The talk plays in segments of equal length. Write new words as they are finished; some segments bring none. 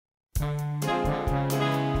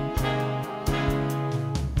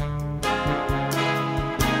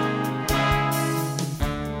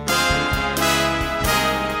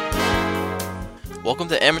Welcome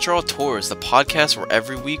to Amateur Auteurs, the podcast where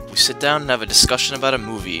every week we sit down and have a discussion about a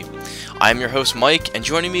movie. I'm your host Mike, and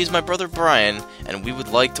joining me is my brother Brian, and we would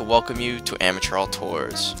like to welcome you to Amateur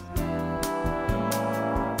Auteurs.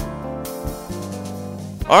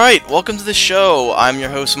 Alright, welcome to the show. I'm your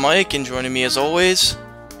host Mike, and joining me as always...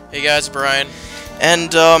 Hey guys, Brian.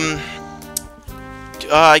 And,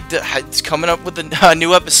 it's coming up with a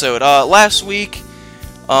new episode. Last week...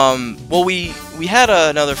 we had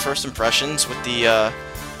another first impressions with the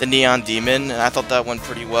Neon Demon, and I thought that went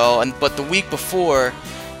pretty well. But the week before,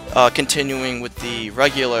 continuing with the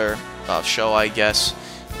regular show, I guess,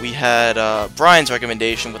 we had Brian's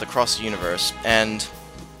recommendation with Across the Universe. And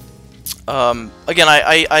again,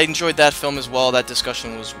 I enjoyed that film as well. That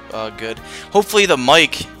discussion was good. Hopefully, the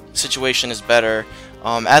mic situation is better.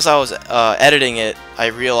 As I was editing it, I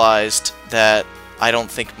realized that I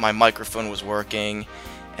don't think my microphone was working.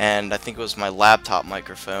 And I think it was my laptop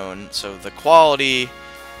microphone, so the quality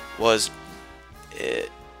was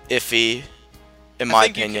iffy, in my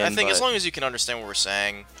opinion. I think as long as you can understand what we're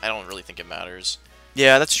saying, I don't really think it matters.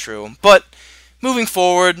 Yeah, that's true. But moving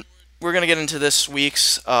forward, we're gonna get into this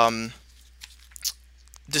week's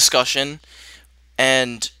discussion,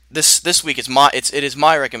 and this week it is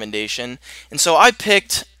my recommendation, and so I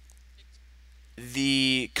picked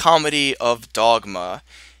the comedy of Dogma,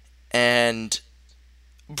 and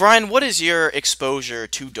Brian, what is your exposure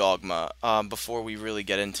to Dogma before we really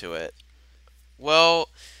get into it? Well,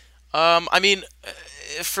 I mean,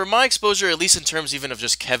 for my exposure, at least in terms even of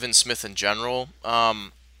just Kevin Smith in general,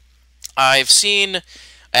 I've seen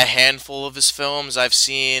a handful of his films. I've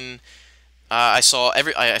seen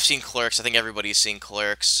Clerks. I think everybody's seen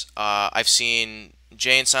Clerks. I've seen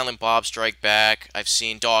Jay and Silent Bob Strike Back. I've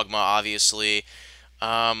seen Dogma, obviously.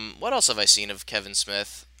 What else have I seen of Kevin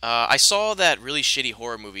Smith? I saw that really shitty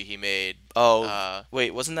horror movie he made. Oh,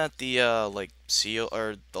 wait, wasn't that the seal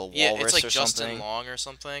or the walrus? Yeah, it's like or Justin something? Long or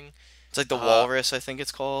something. It's like the walrus, I think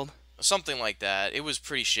it's called. Something like that. It was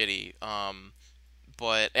pretty shitty.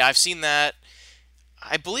 But I've seen that.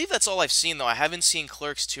 I believe that's all I've seen though. I haven't seen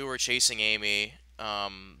Clerks 2 or Chasing Amy.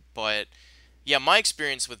 But yeah, my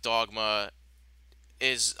experience with Dogma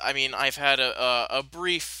is, I mean, I've had a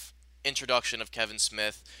brief introduction of Kevin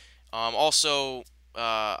Smith. Also,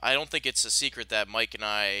 I don't think it's a secret that Mike and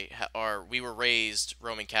I we were raised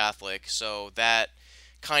Roman Catholic, so that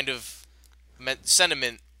kind of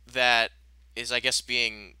sentiment that is, I guess,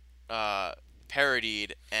 being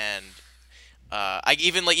parodied, and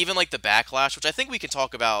even like the backlash, which I think we can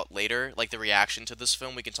talk about later, like the reaction to this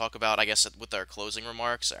film, we can talk about, I guess, with our closing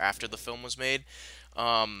remarks after the film was made.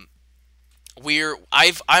 I'm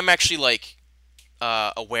actually like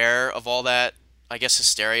aware of all that, I guess,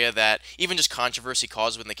 hysteria that even just controversy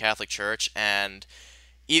caused within the Catholic Church, and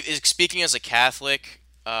speaking as a Catholic,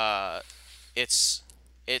 it's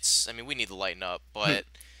I mean, we need to lighten up, but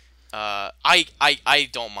I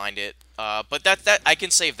don't mind it. But that I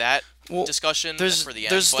can save that discussion for the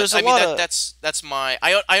end. That's my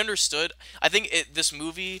I understood. I think this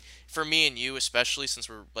movie, for me and you especially, since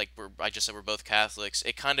I just said we're both Catholics,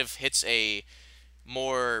 it kind of hits a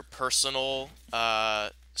more personal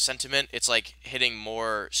sentiment. It's like hitting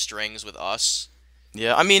more strings with us.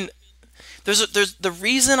 Yeah, I mean, there's the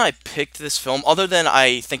reason I picked this film, other than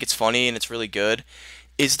I think it's funny and it's really good,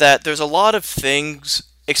 is that there's a lot of things,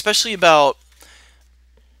 especially about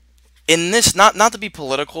in this, not to be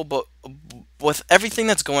political, but with everything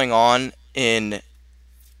that's going on in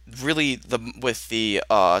really with the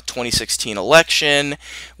 2016 election,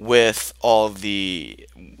 with all of the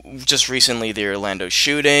just recently the Orlando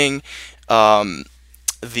shooting, the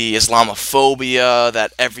Islamophobia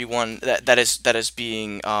that everyone that is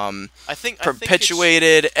being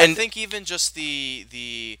perpetuated, I think even just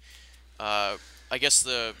the I guess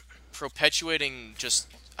the perpetuating just,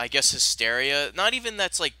 I guess, hysteria, not even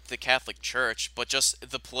that's like the Catholic Church, but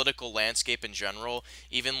just the political landscape in general,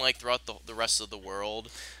 even like throughout the rest of the world.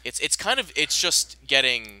 It's just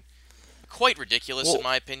getting quite ridiculous, in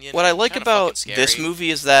my opinion. What I like about this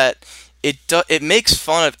movie is that it makes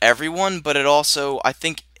fun of everyone, but it also, I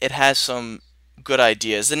think it has some good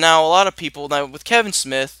ideas. And now a lot of people, now with Kevin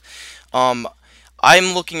Smith,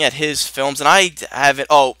 I'm looking at his films, and I haven't.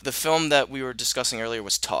 Oh, the film that we were discussing earlier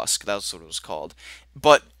was Tusk. That was what it was called.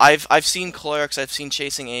 But I've seen Clerks, I've seen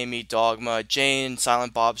Chasing Amy, Dogma, Jane,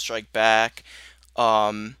 Silent Bob Strike Back.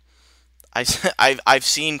 I've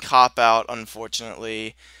seen Cop Out,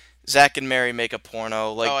 unfortunately. Zack and Mary Make a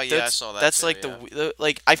Porno. Like, I saw that. That's too, like the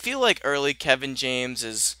like. I feel like early Kevin James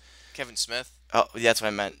is Kevin Smith. Oh, yeah, that's what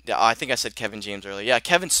I meant. Yeah, I think I said Kevin James earlier. Yeah,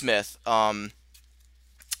 Kevin Smith. I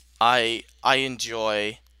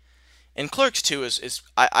enjoy. And Clerks 2 is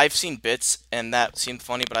I've seen bits and that seemed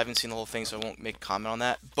funny, but I haven't seen the whole thing, so I won't make a comment on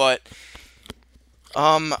that. But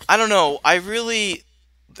I don't know. I really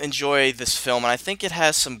enjoy this film, and I think it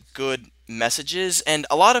has some good messages. And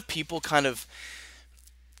a lot of people kind of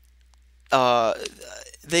uh,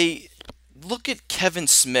 they look at Kevin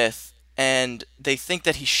Smith and they think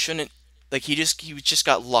that he shouldn't. Like he just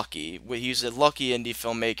got lucky. He's a lucky indie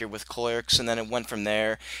filmmaker with Clerks, and then it went from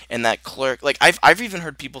there. And that I've even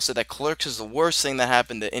heard people say that Clerks is the worst thing that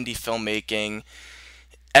happened to indie filmmaking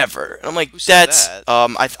ever. And I'm like, Who said that's that?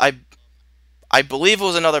 I believe it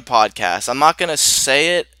was another podcast. I'm not gonna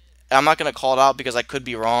say it. I'm not gonna call it out because I could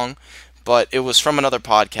be wrong, but it was from another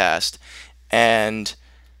podcast, and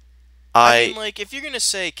I mean, I like, if you're gonna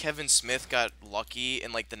say Kevin Smith got lucky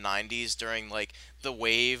in like the '90s during like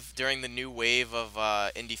during the new wave of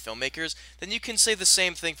indie filmmakers, then you can say the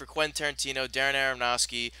same thing for Quentin Tarantino, Darren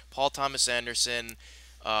Aronofsky, Paul Thomas Anderson,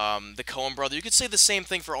 the Coen brother. You could say the same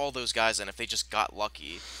thing for all those guys, and if they just got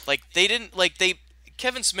lucky, like they didn't, like they,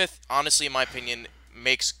 Kevin Smith, honestly, in my opinion,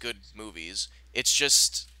 makes good movies. It's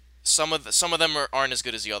just some of them aren't as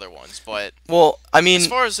good as the other ones, but. well, I As mean,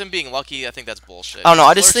 far as him being lucky, I think that's bullshit. I don't know.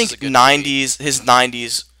 Because I just Clerks is a think good movie.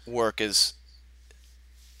 '90s work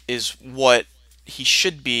is what he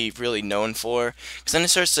should be really known for. Because then it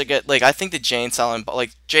starts to get like I think the Jay and Silent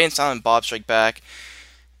Bob Strike Back.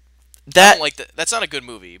 I That don't like that. That's not a good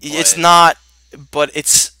movie, it's but not, but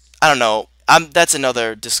it's I don't know. That's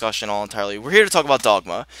another discussion all entirely. We're here to talk about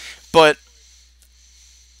Dogma, but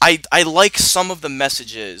I like some of the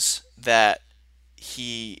messages that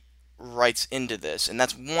he writes into this, and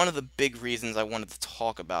that's one of the big reasons I wanted to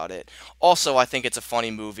talk about it. Also, I think it's a funny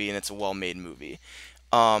movie and it's a well-made movie.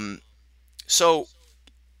 Um, so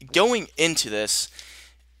going into this,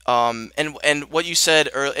 and what you said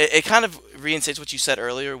earlier, it kind of reinstates what you said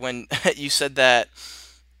earlier when you said that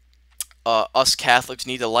us Catholics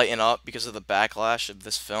need to lighten up because of the backlash of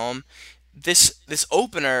this film. This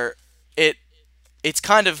opener, it it's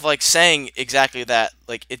kind of like saying exactly that.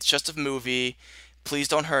 Like it's just a movie. Please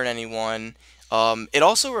don't hurt anyone. It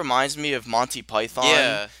also reminds me of Monty Python,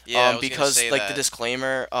 yeah, yeah, I was gonna because say like the that.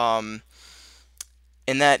 disclaimer,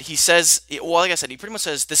 in that he says, well, like I said, he pretty much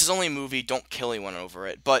says this is only a movie. Don't kill anyone over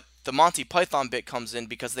it. But the Monty Python bit comes in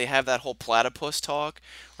because they have that whole platypus talk,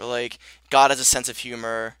 where like God has a sense of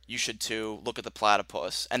humor. You should too. Look at the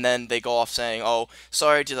platypus, and then they go off saying, "Oh,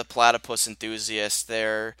 sorry to the platypus enthusiasts.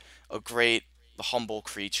 They're a great, humble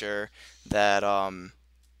creature that Well,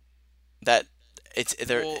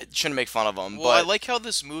 it shouldn't make fun of them." I But like how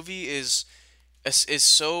this movie is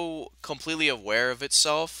so completely aware of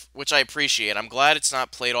itself, which I appreciate. I'm glad it's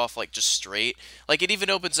not played off like just straight. Like it even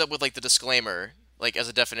opens up with like the disclaimer, like as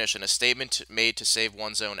a definition, a statement made to save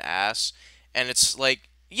one's own ass, and it's like,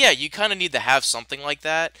 yeah, you kind of need to have something like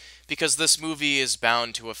that because this movie is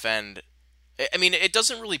bound to offend. I mean, it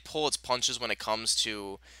doesn't really pull its punches when it comes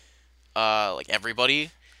to like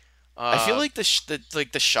everybody. I feel Uh, like the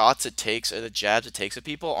shots it takes or the jabs it takes at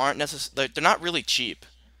people aren't necessarily they're not really cheap.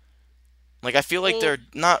 Like I feel like well, they're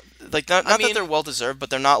not like not, I not that they're mean, well deserved, but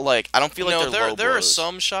they're not like I don't feel like no, they're low there are blows.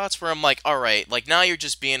 some shots where I'm like, all right, like now you're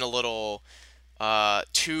just being a little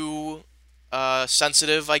too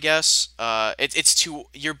sensitive, I guess. It's too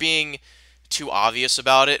you're being too obvious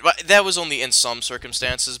about it. But that was only in some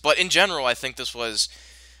circumstances, but in general, I think this was.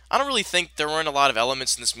 I don't really think there weren't a lot of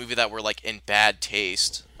elements in this movie that were like in bad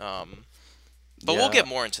taste. But we'll Yeah. get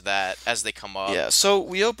more into that as they come up. Yeah, so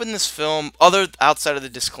we open this film, other outside of the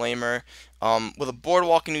disclaimer, with a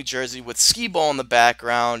boardwalk in New Jersey with skee ball in the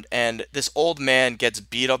background, and this old man gets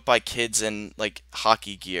beat up by kids in like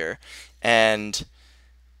hockey gear, and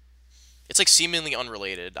It's like seemingly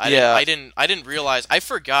unrelated. yeah, I didn't realize. I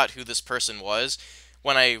forgot who this person was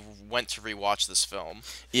when I went to rewatch this film.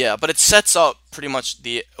 yeah, but it sets up pretty much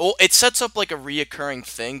it sets up like a reoccurring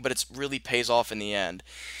thing, but it really pays off in the end.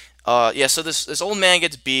 Yeah, so this old man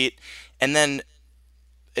gets beat, and then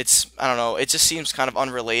it's I don't know, it just seems kind of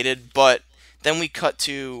unrelated, but then we cut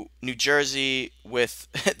to New Jersey with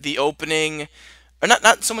the opening, or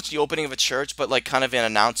not so much the opening of a church, but like kind of an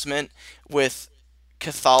announcement with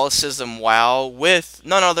Catholicism Wow with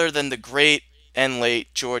none other than the great and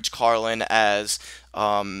late George Carlin as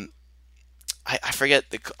I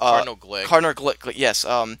forget the Cardinal Glick. Cardinal Glick, yes,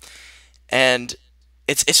 and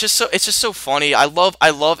it's just so funny. I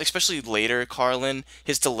love especially later Carlin,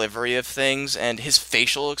 his delivery of things and his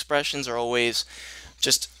facial expressions are always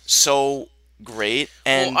just so great.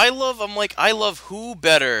 Well, And I love who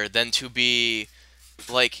better than to be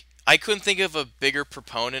like I couldn't think of a bigger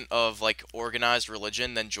proponent of like organized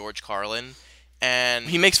religion than George Carlin, and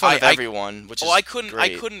He makes fun of everyone, which oh, is I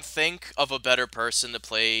great. couldn't think of a better person to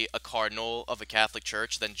play a cardinal of a Catholic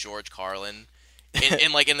church than George Carlin.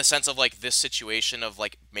 In like in the sense of like this situation of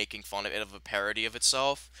like making fun of it, of a parody of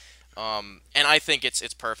itself. And I think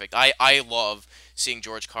it's perfect. I love seeing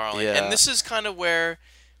George Carlin, and Yeah, this is kind of where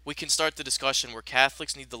we can start the discussion where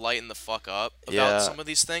Catholics need to lighten the fuck up about yeah. some of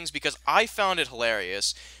these things, because I found it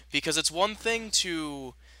hilarious. Because it's one thing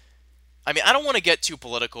to, I mean, I don't want to get too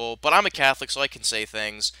political, but I'm a Catholic, so I can say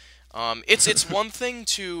things. It's one thing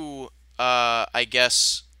to, I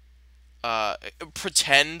guess, uh,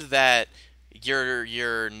 pretend that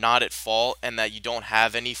you're not at fault and that you don't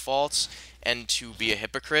have any faults, and to be a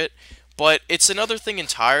hypocrite. But it's another thing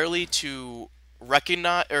entirely to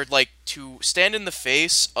recognize, or like to stand in the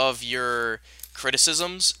face of your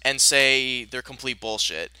criticisms and say they're complete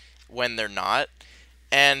bullshit when they're not.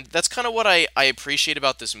 And that's kind of what I appreciate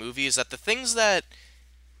about this movie, is that the things that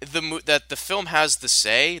that the film has to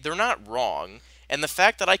say, they're not wrong. And the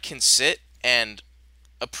fact that I can sit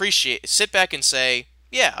back and say,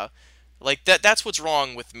 yeah, like that's what's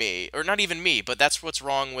wrong with me, or not even me, but that's what's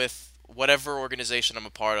wrong with whatever organization I'm a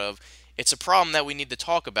part of. It's a problem that we need to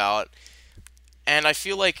talk about, and I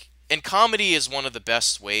feel like and comedy is one of the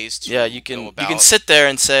best ways Yeah, to go you can about. sit there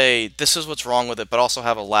and say this is what's wrong with it, but also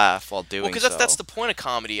have a laugh while Well, doing because that's so. the point of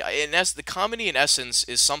comedy. The comedy in essence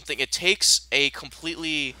is something. It takes a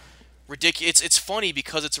completely ridiculous. It's funny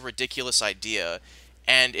because it's a ridiculous idea,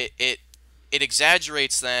 and it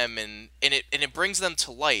exaggerates them, and it brings them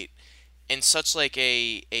to light in such like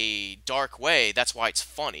a dark way. That's why it's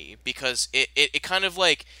funny, because it kind of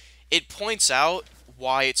like it points out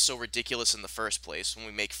why it's so ridiculous in the first place when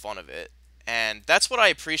we make fun of it. And that's what I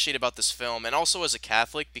appreciate about this film, and also as a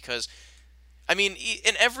Catholic, because I mean,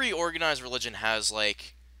 in every organized religion has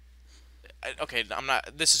like, okay, I'm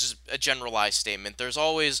not. This is just a generalized statement. There's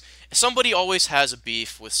always somebody always has a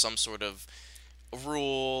beef with some sort of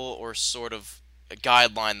rule or sort of a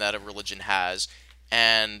guideline that a religion has,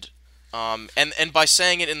 and and by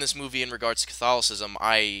saying it in this movie in regards to Catholicism,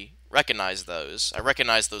 I recognize those. I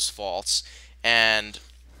recognize those faults, and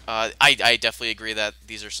I definitely agree that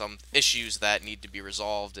these are some issues that need to be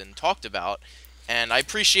resolved and talked about. And I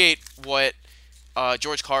appreciate what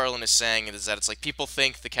George Carlin is saying, is that it's like people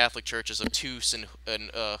think the Catholic Church is obtuse and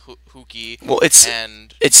hooky, Well,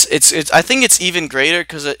 and it's I think it's even greater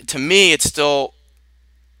because to me it's still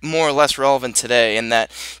more or less relevant today in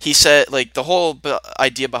that he said like the whole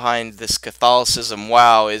idea behind this Catholicism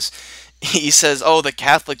wow is he says, "Oh, the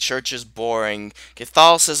Catholic Church is boring.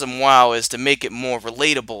 Catholicism, wow, is to make it more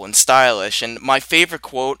relatable and stylish." And my favorite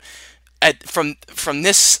quote from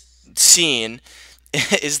this scene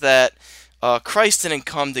is that Christ didn't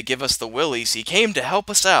come to give us the willies; He came to help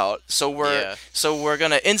us out. yeah, So we're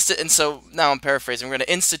gonna and so now I'm paraphrasing.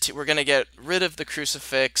 We're gonna get rid of the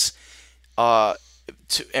crucifix, uh,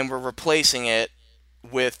 and we're replacing it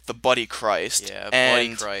with the Buddy Christ, yeah, Buddy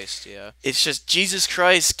and Christ, yeah, it's just Jesus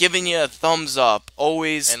Christ giving you a thumbs up, and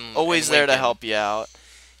always there to Lincoln. help you out,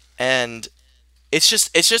 and it's just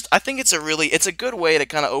I think it's a good way to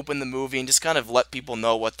kind of open the movie and just kind of let people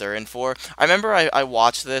know what they're in for. I remember I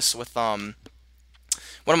watched this with one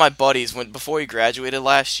of my buddies when before he graduated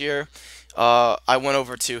last year. I went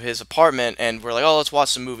over to his apartment and we're like, oh, let's watch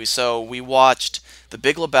some movies. So we watched The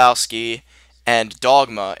Big Lebowski and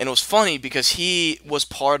Dogma, and it was funny because he was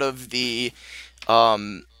part of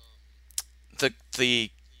um,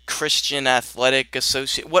 the Christian Athletic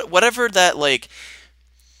Association, whatever that like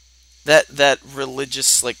that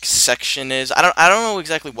religious like section is. I don't know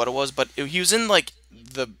exactly what it was, but he was in like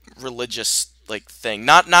the religious like thing,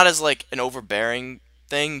 not as like an overbearing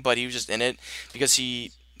thing, but he was just in it because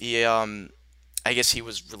he I guess he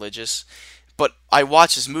was religious. But I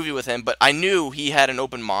watched this movie with him, but I knew he had an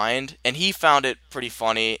open mind, and he found it pretty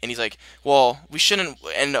funny. And he's like, "Well, we shouldn't."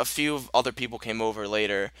 And a few of other people came over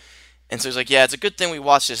later, and so he's like, "Yeah, it's a good thing we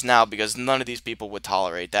watched this now because none of these people would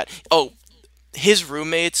tolerate that." Oh, his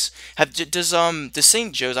roommates have does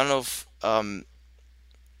St. Joe's? I don't know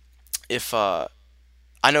if I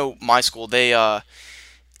know my school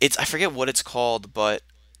it's I forget what it's called, but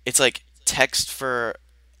it's like text for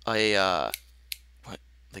a what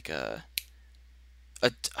like a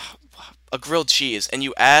a grilled cheese, and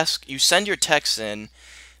you send your text in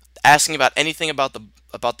asking about anything about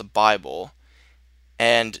the Bible,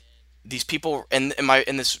 and these people and in my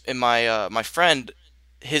in this in my my friend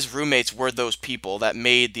his roommates were those people that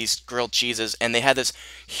made these grilled cheeses, and they had this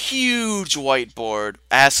huge whiteboard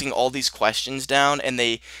asking all these questions down, and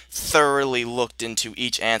they thoroughly looked into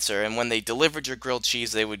each answer. And when they delivered your grilled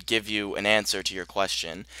cheese, they would give you an answer to your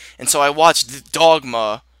question. And so I watched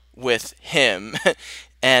Dogma with him,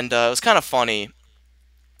 and it was kind of funny.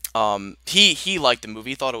 He liked the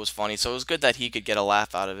movie, he thought it was funny, so it was good that he could get a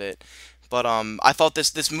laugh out of it. But I thought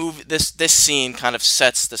this scene kind of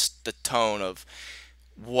sets the tone of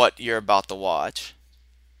what you're about to watch.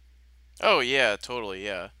 Oh yeah, totally,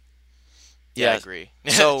 yeah. Yeah, I Yeah. agree.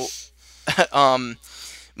 So, um,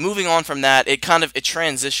 moving on from that, it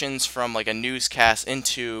transitions from like a newscast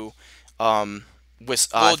into, I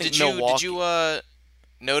Well, think did Milwaukee. you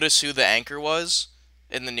notice who the anchor was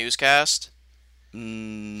in the newscast?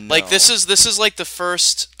 Like No. this is like the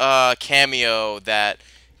first cameo that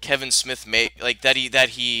Kevin Smith made, like that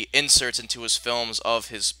he inserts into his films of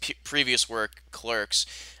his previous work, Clerks.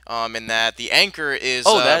 And that the anchor is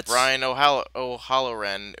Oh, that's. Brian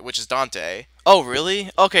O'Halloran, which is Dante. Oh, really?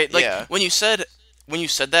 Okay. Like Yeah. when you said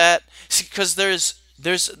that, because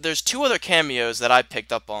there's two other cameos that I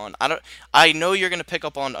picked up on. I don't. I know you're gonna pick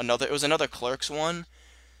up on another. It was another Clerks one,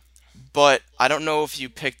 but I don't know if you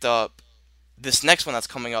picked up this next one that's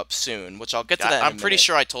coming up soon, which I'll get to that in I'm a pretty minute.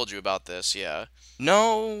 sure I told you about this. Yeah.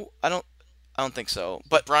 No, I don't. I don't think so.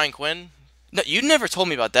 But Brian Quinn. no, you never told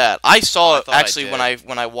me about that. I Oh, saw I it thought I actually did.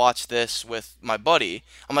 when I watched this with my buddy.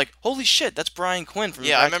 I'm like, holy shit, that's Brian Quinn from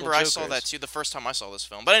Yeah, I Impractical remember I saw that Jokers. too the first time I saw this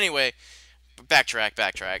film. But anyway,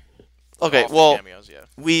 backtrack. Okay, Off the well, cameos, yeah.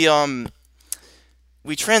 we um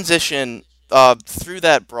we transition through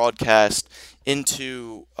that broadcast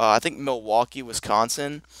into I think Milwaukee,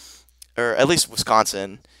 Wisconsin, or at least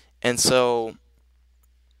Wisconsin, and so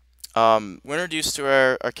we're introduced to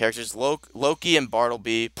our characters Loki and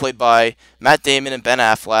Bartleby, played by Matt Damon and Ben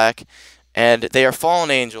Affleck, and they are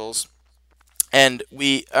fallen angels. And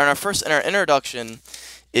we in our introduction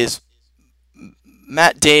is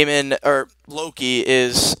Matt Damon or Loki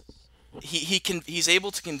is he's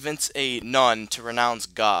able to convince a nun to renounce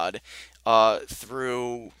God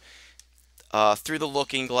through through the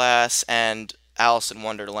Looking Glass and Alice in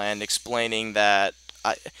Wonderland, explaining that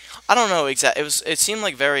I I don't know exactly.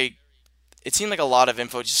 It seemed like a lot of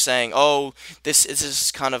info just saying, oh, this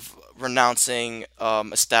is kind of renouncing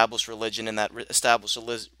established religion, and that established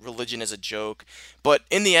religion is a joke. But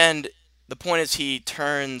in the end, the point is he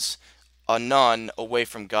turns a nun away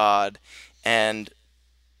from God, and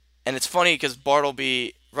it's funny because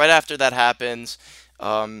Bartleby, right after that happens,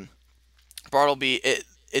 um, Bartleby,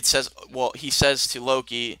 it says, well, he says to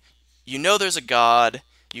Loki, you know there's a God,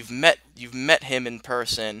 you've met him in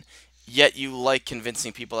person, yet you like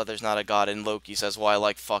convincing people that there's not a God. And Loki says, well, I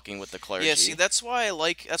like fucking with the Yeah, see, clergy. that's why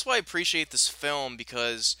I appreciate this film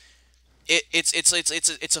because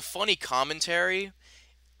it's a funny commentary,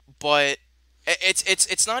 but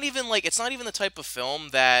it's not even like it's not even the type of film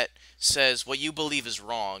that says what you believe is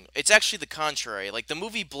wrong. It's actually the contrary. Like the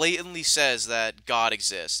movie blatantly says that God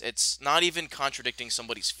exists. It's not even contradicting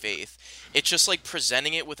somebody's faith. It's just like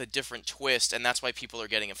presenting it with a different twist, and that's why people are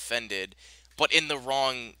getting offended. But in the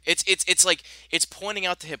wrong, it's like it's pointing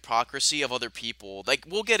out the hypocrisy of other people. Like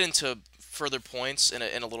we'll get into further points in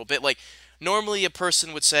a little bit. Like normally a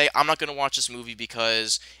person would say, "I'm not going to watch this movie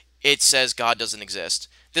because it says God doesn't exist."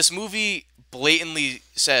 This movie blatantly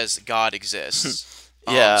says God exists.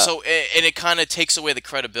 Yeah, And it kind of takes away the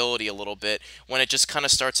credibility a little bit when it just kind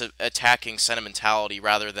of starts attacking sentimentality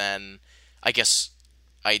rather than, I guess,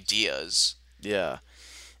 ideas. yeah.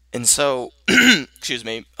 And so, excuse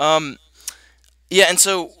me. Yeah, and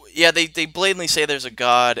so yeah, they blatantly say there's a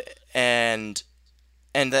God, and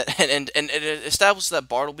that and it establishes that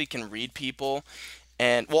Bartleby can read people,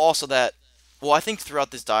 and well, also that well, I think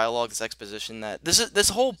throughout this dialogue, this exposition, that this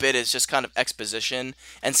whole bit is just kind of exposition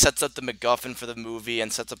and sets up the MacGuffin for the movie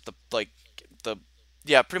and sets up the the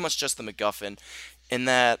yeah, pretty much just the MacGuffin, in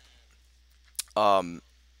that um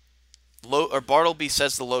or Bartleby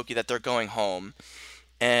says to Loki that they're going home,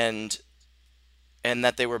 and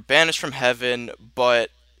that they were banished from heaven,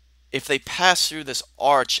 but if they pass through this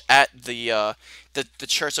arch at the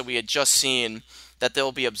church that we had just seen, that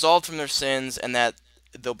they'll be absolved from their sins, and that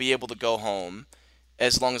they'll be able to go home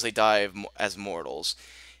as long as they die as mortals.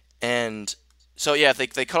 And so yeah, if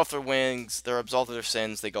they cut off their wings, they're absolved of their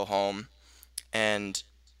sins, they go home, and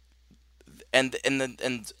and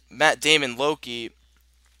Matt Damon Loki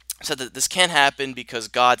said that this can't happen because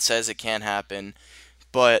God says it can't happen,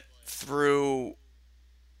 but through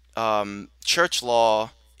church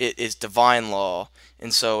law, it is divine law,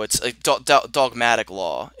 and so it's a dogmatic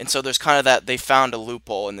law, and so there's kind of that they found a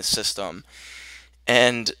loophole in the system,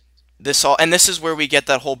 and this is where we get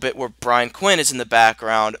that whole bit where Brian Quinn is in the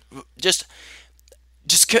background,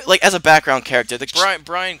 like as a background character.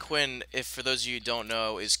 Brian Quinn, if for those of you who don't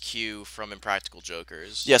know, is Q from Impractical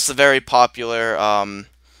Jokers. Yes, the very popular,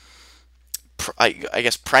 I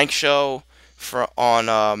guess, prank show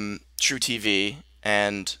on True TV,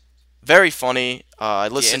 and very funny. I Yeah,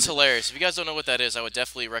 listened. it's hilarious. If you guys don't know what that is, I would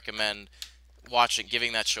definitely recommend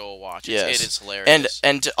giving that show a watch. It Yes, is hilarious.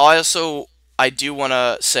 and I do want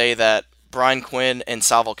to say that Brian Quinn and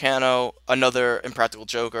Sal Volcano, another Impractical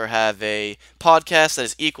Joker, have a podcast that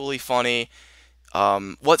is equally funny.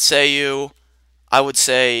 What say you? I would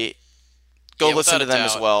say go Yeah, listen without to a them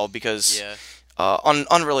as doubt. well because, Yeah. on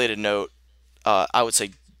unrelated note, I would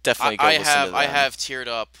say definitely go listen to I them. have teared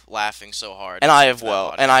up laughing so hard And I listening have to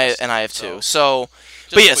that and podcast. I have too. So, So, but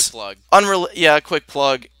just a quick yes, plug. quick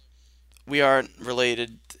plug. We aren't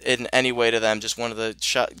related in any way to them. Just wanted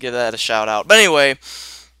to give that a shout out. But anyway,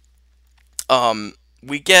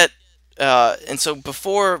 we get and so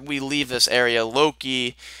before we leave this area,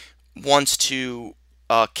 Loki wants to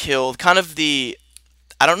kill kind of the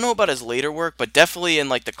I don't know about his later work, but definitely in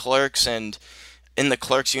like the Clerks and in the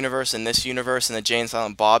Clerks universe, in this universe, in the Jay and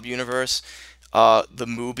Silent Bob universe, the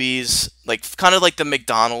movies, like kind of like the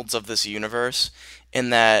McDonald's of this universe,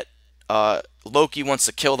 in that Loki wants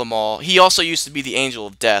to kill them all. He also used to be the Angel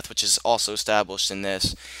of Death, which is also established in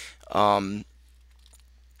this. Um,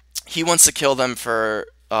 he wants to kill them for,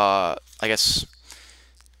 I guess,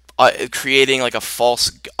 creating like a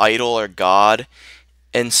false idol or god,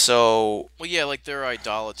 and so Well, yeah, like they're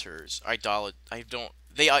idolaters. I don't.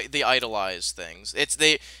 They idolize things.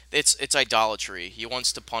 It's idolatry. He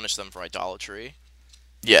wants to punish them for idolatry.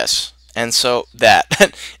 yes, and so that,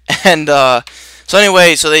 and so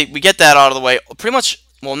anyway, we get that out of the way. Pretty much,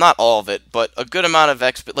 well, not all of it, but a good amount of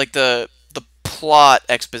like the plot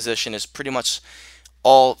exposition is pretty much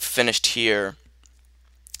all finished here,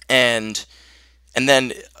 and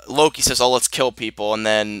then Loki says, "Oh, let's kill people," and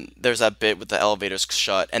then there's that bit with the elevators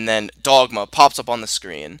shut, and then Dogma pops up on the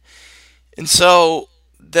screen, and so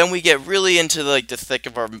then we get really into like the thick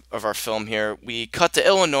of our film here. We cut to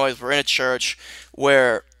Illinois. We're in a church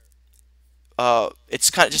where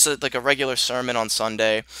it's kind of just like a regular sermon on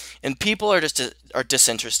Sunday, and people are just are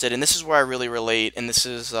disinterested. And this is where I really relate. And this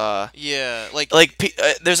is Yeah, like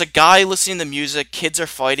there's a guy listening to music. Kids are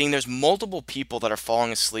fighting. There's multiple people that are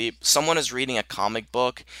falling asleep. Someone is reading a comic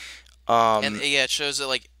book. and yeah, it shows that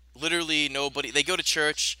like literally nobody. They go to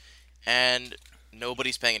church, and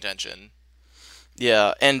nobody's paying attention.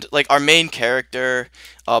 Yeah, and like our main character,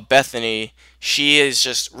 Bethany, she is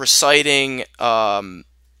just reciting.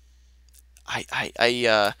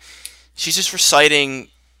 She's just reciting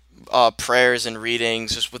prayers and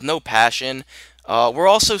readings just with no passion. We're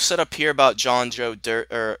also set up here about John Doe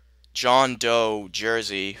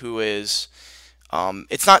Jersey, who is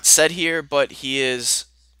it's not said here, but he is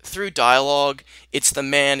through dialogue. It's the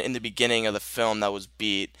man in the beginning of the film that was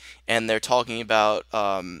beat, and they're talking about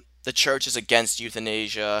the church is against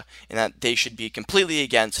euthanasia and that they should be completely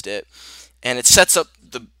against it, and it sets up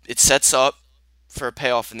for a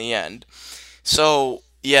payoff in the end. So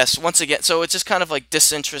yes, once again, so it's just kind of like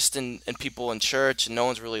disinterest in people in church, and no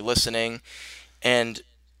one's really listening, and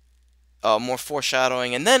more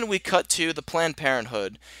foreshadowing, and then we cut to the Planned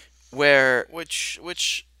Parenthood, where Which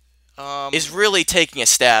is really taking a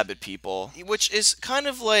stab at people. which is kind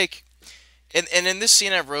of like and in this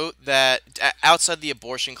scene I wrote that outside the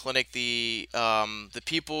abortion clinic the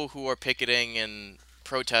people who are picketing and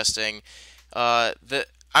protesting the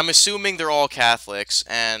I'm assuming they're all Catholics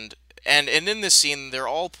and in this scene they're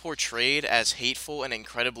all portrayed as hateful and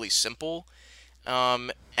incredibly simple,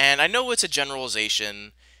 and I know it's a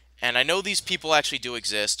generalization and I know these people actually do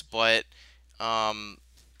exist, but um,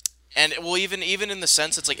 and well, even in the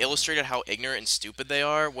sense it's like illustrated how ignorant and stupid they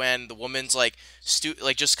are when the woman's like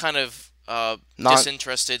like just kind of Not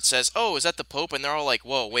disinterested says, "Oh, is that the Pope?" And they're all like,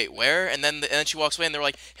 "Whoa, wait, where?" And then she walks away and they're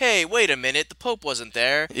like, "Hey, wait a minute, the Pope wasn't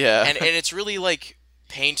there." yeah. And it's really like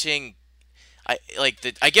painting.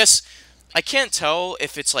 I guess I can't tell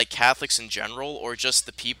if it's like Catholics in general or just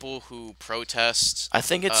the people who protest. I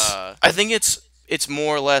think it's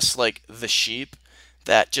more or less like the sheep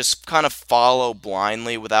that just kind of follow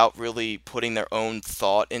blindly without really putting their own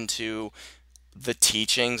thought into the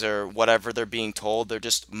teachings or whatever they're being told. They're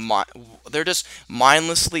just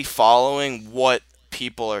mindlessly following what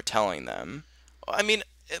people are telling them. I mean,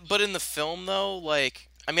 but in the film though, like,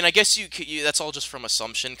 I mean, I guess that's all just from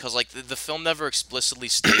assumption because like the film never explicitly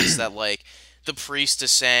states that like the priest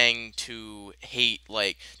is saying to hate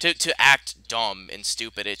like to act dumb and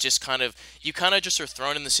stupid. It just kind of you kind of just are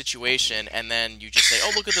thrown in the situation and then you just say,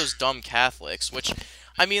 "Oh, look at those dumb Catholics," which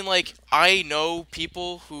I mean, like, I know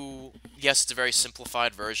people who, yes, it's a very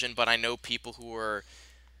simplified version, but I know people who are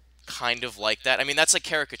kind of like that. I mean, that's a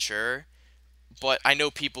caricature, but I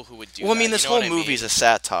know people who would do Well, I mean, that. You this know what whole I movie's mean? a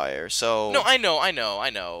satire, No, so I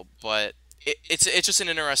know, but it's just an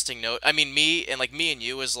interesting note. I mean, me and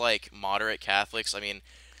you as like moderate Catholics. I mean,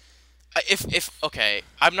 if okay,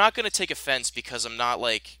 I'm not gonna take offense because I'm not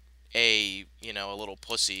like a little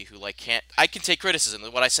pussy who like can't. I can take criticism.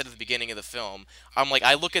 What I said at the beginning of the film, I'm like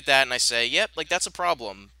I look at that and I say, yep, like that's a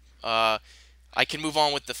problem. Uh, I can move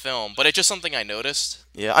on with the film, but it's just something I noticed.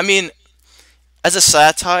 yeah. I mean, as a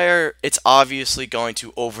satire, it's obviously going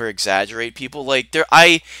to over exaggerate people. Like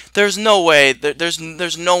there's no way there's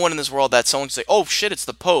no one in this world that someone can say, "Oh shit, it's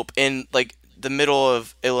the Pope" in like the middle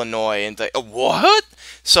of Illinois, and like, "What?" Well,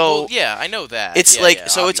 So yeah, I know that. it's Yeah, like yeah,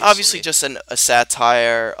 so it's obviously obviously. just a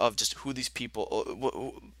satire of just who these people,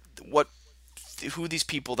 what who these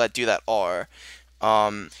people that do that are.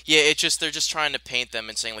 Um, Yeah, it's just they're just trying to paint them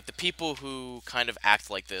and saying like the people who kind of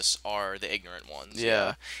act like this are the ignorant ones. Yeah.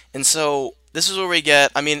 yeah, and so this is where we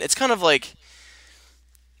get. I mean, it's kind of like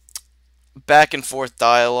back and forth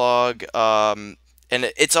dialogue. And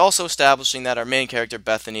it's also establishing that our main character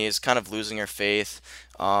Bethany is kind of losing her faith.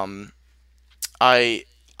 Um, I,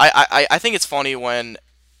 I think it's funny when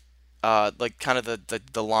like kind of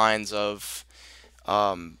the lines of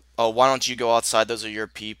oh, why don't you go outside? Those are your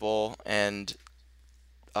people,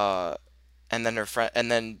 uh, and then her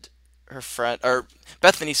friend or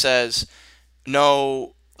Bethany says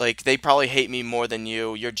no, like they probably hate me more than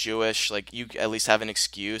you. You're Jewish, like you at least have an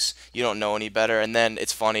excuse. You don't know any better. And then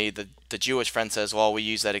it's funny, the Jewish friend says, "Well, we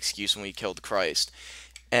used that excuse when we killed Christ."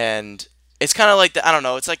 And it's kind of like I don't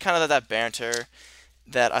know, it's like kind of that banter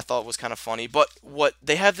that I thought was kind of funny. But what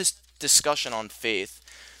they have this discussion on faith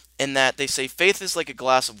in that they say faith is like a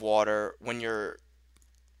glass of water when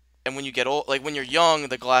you get old, like when you're young,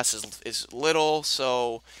 the glass is little,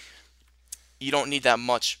 so you don't need that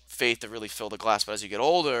much faith to really fill the glass. But as you get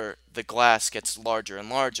older, the glass gets larger and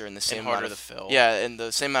larger, and the And same amount harder to of fill. yeah, and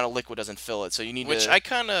the same amount of liquid doesn't fill it. So you need Which to I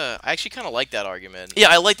actually kind of like that argument. yeah,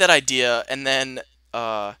 I like that idea.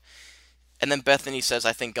 Uh, and then Bethany says,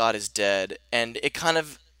 "I think God is dead," and it kind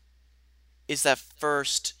of is that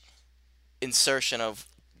first insertion of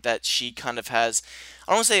that she kind of has.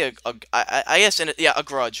 I don't want to say I guess yeah, a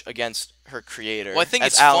grudge against her Well, I creator, think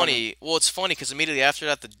as it's Alan. funny. Well, it's funny because immediately after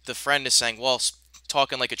that, the friend is saying, "Well,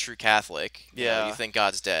 talking like a true Catholic, you Yeah, think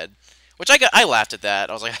God's dead," which I laughed at that.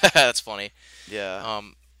 I was like, "That's funny." yeah.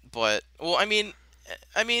 Um, but well, I mean,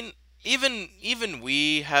 even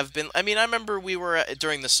we have been. I mean, I remember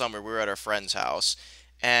during the summer we were at our friend's house,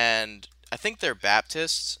 and I think they're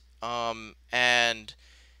Baptists.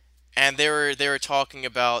 And they were talking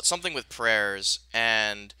about something with prayers,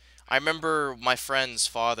 and I remember my friend's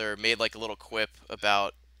father made like a little quip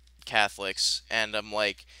about Catholics, and I'm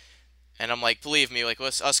like, believe me, like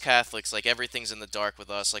us Catholics, like everything's in the dark with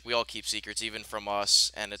us. Like we all keep secrets, even from us,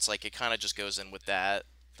 and it's like it kind of just goes in with that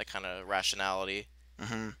kind of rationality.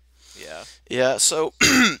 Hmm. Yeah. Yeah, so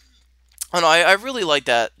I don't know. I really like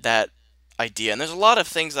that idea, and there's a lot of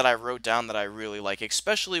things that I wrote down that I really like,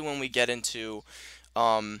 especially when we get into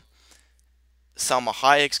um, Salma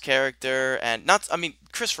Hayek's character, and not. I mean,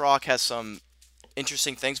 Chris Rock has some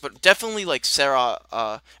interesting things, but definitely like Sarah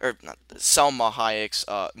or not, Salma Hayek's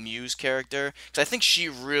Muse character, because I think she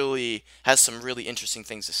really has some really interesting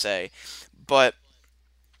things to say. But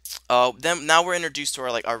then now we're introduced to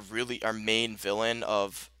our main villain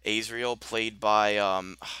of Azrael, played by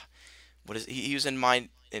what is he was in my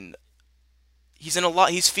in he's in a lot.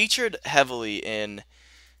 He's featured heavily in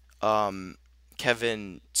um,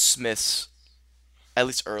 Kevin Smith's at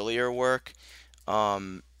least earlier work.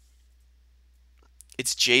 Um,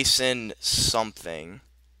 it's Jason something.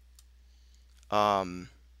 Um,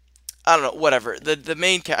 I don't know. Whatever. The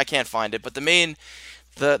main I can't find it, but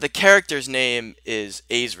the character's name is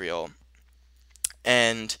Azrael,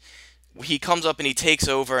 and he comes up and he takes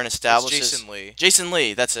over and It's establishes Jason Lee. Jason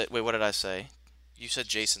Lee. That's it. Wait, what did I say? You said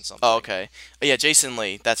Jason Oh, something. okay. Yeah, Jason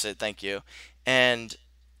Lee. That's it. Thank you. And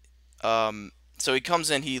so he comes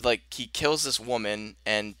in, he kills this woman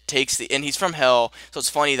and and he's from hell, so it's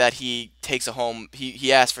funny that he takes a home.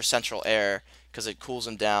 He asks for central air because it cools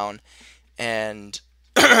him down, and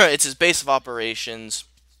it's his base of operations.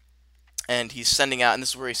 And he's sending out, and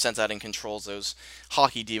this is where he sends out and controls those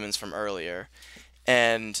hockey demons from earlier,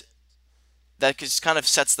 and that just kind of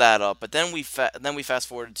sets that up. But then we fast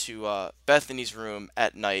forward to Bethany's room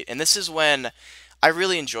at night, and this is when I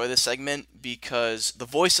really enjoy this segment because the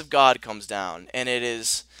voice of God comes down, and it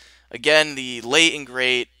is again the late and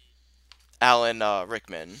great Alan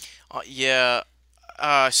Rickman. Yeah,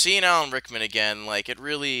 seeing Alan Rickman again, like it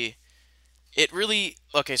really.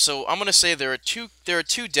 Okay, so I'm gonna say there are two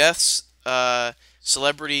deaths,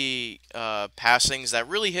 celebrity passings that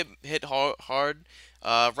really hit hard.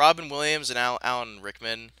 Robin Williams and Alan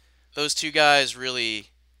Rickman. Those two guys really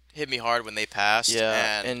hit me hard when they passed,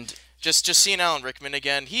 Yeah, and and just seeing Alan Rickman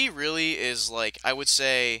again, he really is like I would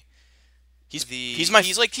say he's my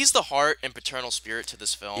he's the heart and paternal spirit to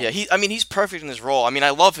this yeah, film. I mean, he's perfect in his role. I mean, I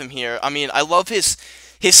love him here. I mean, I love his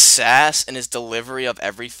sass and his delivery of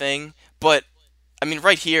everything. But I mean,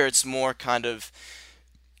 right here, it's more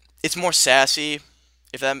sassy,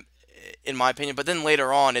 if that, in my opinion. But then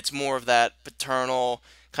later on, it's more of that paternal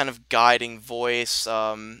kind of guiding voice.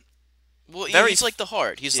 Well, Very, he's like the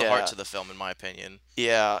heart. He's the heart yeah, to the film, in my opinion.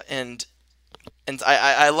 yeah, and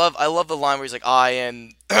I love the line where he's like, "I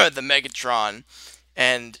am the Megatron,"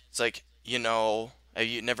 and it's like, have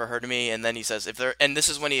you never heard of me? And then he says, "If there," and this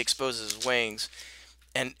is when he exposes his wings.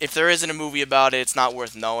 And if there isn't a movie about it, it's not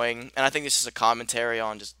worth knowing. And I think this is a commentary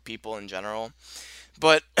on just people in general.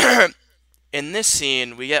 But in this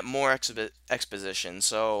scene, we get more exposition.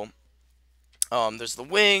 So there's the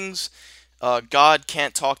wings. God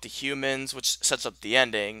can't talk to humans, which sets up the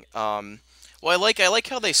ending. Well, I like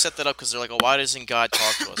how they set that up because they're like, oh, why doesn't God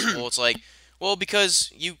talk to us? Well, it's like, well,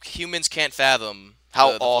 because you humans can't fathom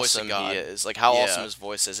How the voice of awesome he God. is, like how awesome Yeah, his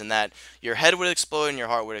voice is, and that your head would explode and your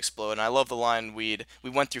heart would explode. And I love the line we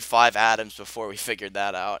went through 5 atoms before we figured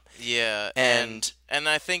that out. yeah, and And and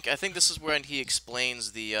I think this is when he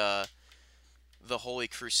explains the Holy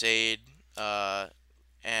Crusade,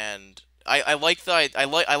 and I like the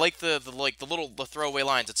throwaway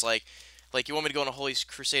lines. It's like you want me to go on a Holy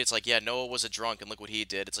Crusade? It's like, yeah, Noah was a drunk and look what he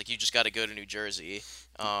did. It's like you just got to go to New Jersey,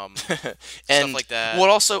 stuff and like that. what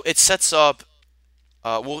also it sets up.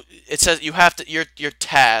 Well, it says you have to your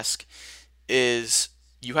task is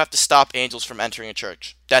you have to stop angels from entering a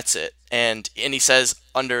church. That's it. And he says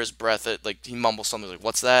under his breath, like he mumbles something like,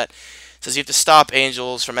 "What's that?" Says you have to stop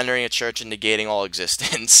angels from entering a church and negating all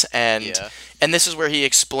existence. And Yeah. and this is where he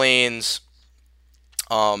explains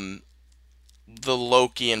um the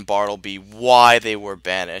Loki and Bartleby why they were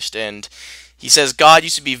banished. And he says God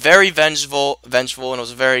used to be very vengeful, and it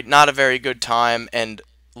was not a very good time. And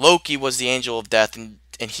Loki was the angel of death,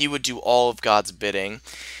 and he would do all of God's bidding.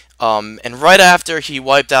 And right after he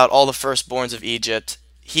wiped out all the firstborns of Egypt,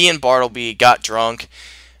 he and Bartleby got drunk,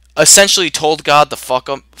 essentially told God to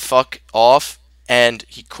fuck off, and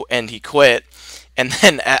he quit. And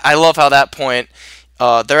then I love how that point,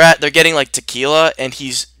 they're getting like tequila, and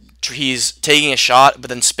he's taking a shot, but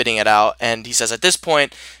then spitting it out, and he says at this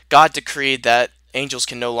point, God decreed that angels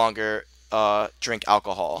can no longer drink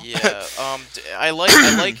alcohol. Yeah, I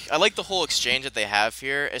like the whole exchange that they have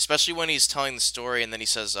here, especially when he's telling the story, and then he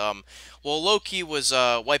says, well, Loki was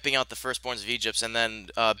wiping out the firstborns of Egypt, and then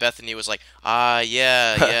Bethany was like, ah,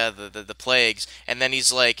 yeah, yeah, the plagues, and then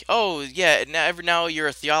he's like, oh, yeah, now you're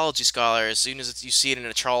a theology scholar as soon as you see it in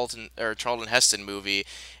a Charlton Heston movie,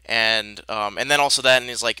 and then also that, and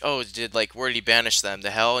he's like, oh, where did he banish them? To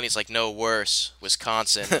hell? And he's like, no, worse,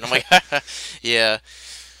 Wisconsin, and I'm like, yeah.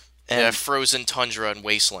 Yeah, and frozen tundra and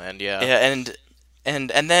wasteland. Yeah. yeah,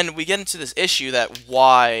 and then we get into this issue that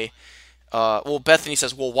why. Well, Bethany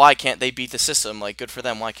says, "Well, why can't they beat the system? Like, good for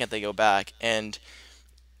them. Why can't they go back?" And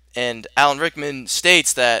Alan Rickman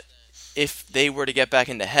states that if they were to get back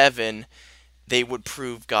into heaven, they would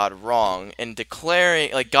prove God wrong, and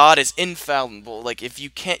declaring like God is infallible. Like, if you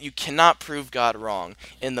cannot prove God wrong.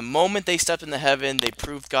 In the moment they stepped into heaven, they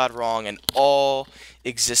proved God wrong, and all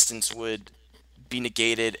existence would be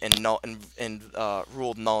negated and null and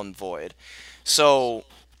ruled null and void. So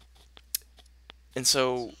and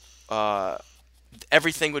so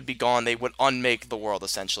everything would be gone. They would unmake the world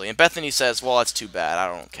essentially. And Bethany says, "Well, that's too bad.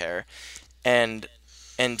 I don't care." And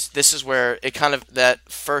and this is where it kind of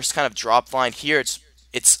that first kind of drop line here.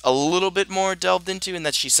 It's a little bit more delved into in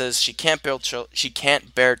that she says she can't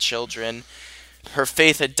bear children. Her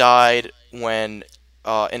faith had died when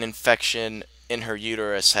an infection in her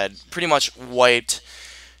uterus had pretty much wiped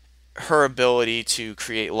her ability to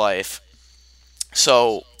create life.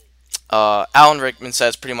 So Alan Rickman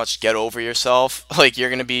says pretty much get over yourself. Like you're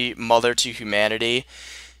gonna be mother to humanity.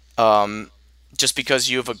 Um, just because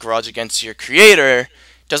you have a grudge against your creator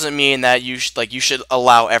doesn't mean that you should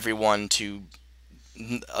allow everyone to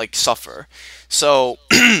like suffer. So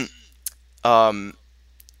um,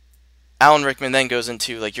 Alan Rickman then goes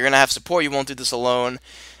into like you're gonna have support. You won't do this alone.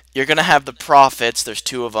 You're gonna have the prophets. There's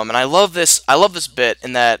two of them, and I love this. I love this bit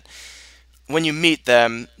in that when you meet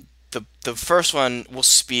them, the first one will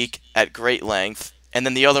speak at great length, and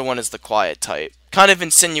then the other one is the quiet type, kind of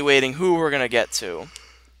insinuating who we're gonna get to.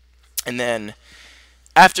 And then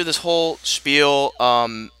after this whole spiel,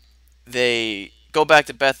 they go back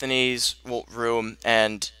to Bethany's room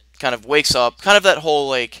and kind of wakes up. Kind of that whole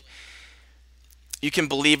like you can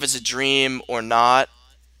believe it's a dream or not,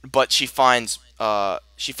 but she finds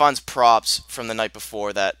props from the night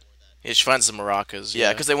before that. Yeah, she finds the maracas. Yeah,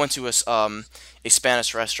 Yeah. because they went to a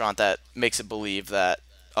Spanish restaurant that makes it believe that,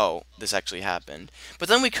 oh, this actually happened. But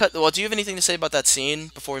then we cut. Well, do you have anything to say about that scene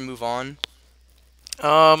before we move on?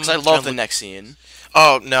 Because I Trying love to the look. next scene.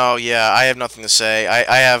 Oh no, yeah, I have nothing to say.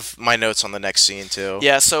 I have my notes on the next scene too.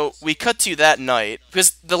 Yeah, so we cut to that night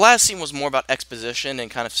because the last scene was more about exposition and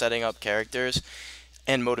kind of setting up characters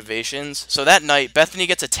and motivations. So that night, Bethany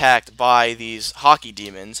gets attacked by these hockey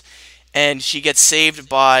demons, and she gets saved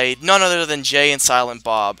by none other than Jay and Silent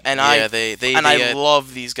Bob. Yeah, I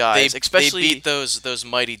love these guys, they especially. beat those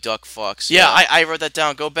mighty duck fucks. Yeah, Yeah. I wrote that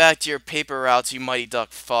down. Go back to your paper routes, you mighty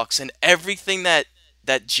duck fucks, and everything that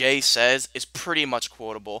Jay says is pretty much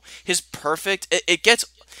quotable. His perfect. It gets,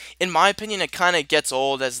 in my opinion, it kind of gets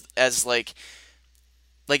old as like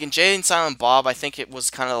in Jay and Silent Bob, I think it was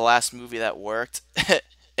kind of the last movie that worked.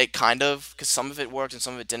 It kind of, because some of it worked and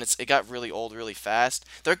some of it didn't. It got really old really fast.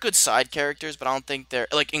 They're good side characters, but I don't think they're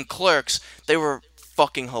like in Clerks. They were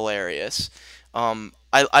fucking hilarious.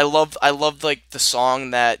 I loved like the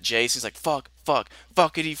song that Jay sings like fuck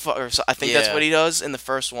fuckity fuck. Or so, I think that's Yeah. what he does in the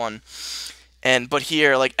first one. And but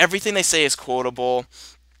here, like everything they say is quotable.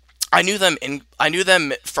 I knew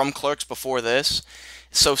them from Clerks before this,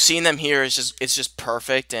 so seeing them here is just it's just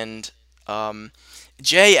perfect. And um,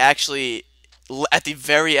 Jay actually at the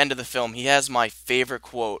very end of the film he has my favorite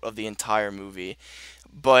quote of the entire movie.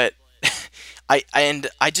 But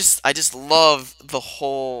I just love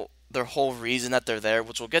their whole reason that they're there,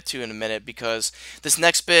 which we'll get to in a minute because this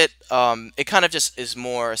next bit it kind of just is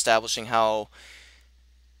more establishing how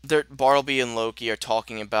Bartleby and Loki are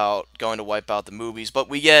talking about going to wipe out the movies, but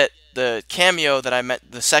we get the cameo that I met,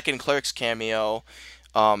 the second Clerks cameo,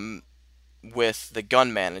 um, with the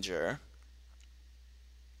gun manager.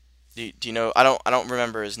 Do you know? I don't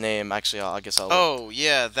remember his name. Actually, I guess I'll look. Oh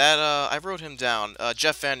yeah, that I wrote him down.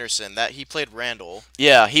 Jeff Anderson. That he played Randall.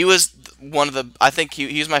 Yeah, he was one of the. I think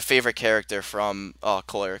he was my favorite character from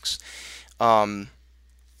Clerks. Um,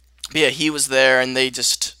 but yeah, he was there, and they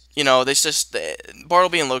just. They just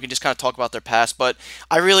Bartleby and Loki just kind of talk about their past, but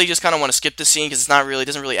I really just kind of want to skip the scene because it's not really, it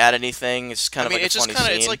doesn't really add anything. It's kind I of mean, like a it's just funny kind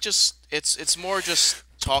of it's scene. like just it's more just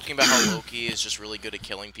talking about how Loki is just really good at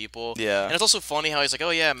killing people, Yeah. and it's also funny how he's like, oh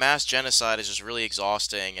yeah, mass genocide is just really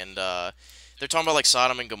exhausting, and they're talking about like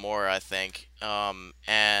Sodom and Gomorrah, I think,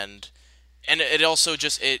 and it also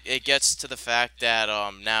just it gets to the fact that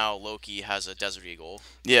now Loki has a Desert Eagle.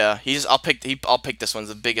 Yeah, I'll pick this one's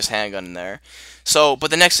the biggest handgun in there. So, but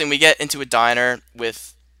the next thing we get into a diner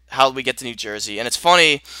with how we get to New Jersey, and it's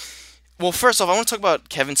funny. Well, first off, I want to talk about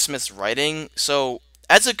Kevin Smith's writing. So,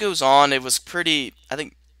 as it goes on, it was pretty, I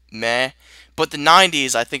think, meh. But the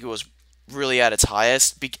 '90s, I think it was really at its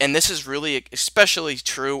highest, and this is really especially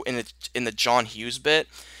true in the John Hughes bit.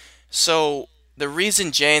 So the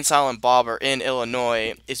reason Jay and Silent Bob are in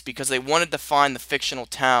Illinois is because they wanted to find the fictional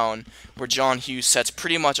town where John Hughes sets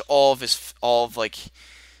pretty much all of like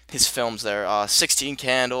his films there. 16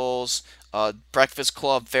 Candles, Breakfast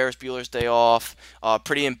Club, Ferris Bueller's Day Off,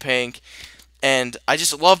 Pretty in Pink, and I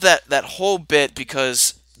just love that whole bit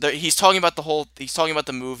because he's talking about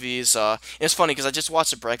the movies. And it's funny because I just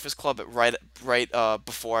watched the Breakfast Club right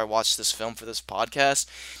before I watched this film for this podcast.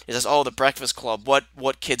 It says, "Oh, the Breakfast Club.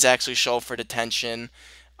 What kids actually show up for detention?"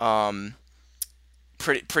 Um,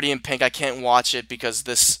 Pretty in Pink. I can't watch it because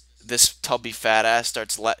this tubby fat ass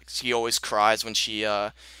she always cries when she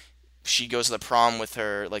goes to the prom with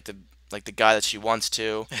her like the guy that she wants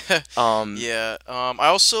to. Um, Yeah. I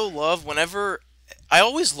also love whenever I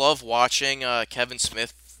always love watching Kevin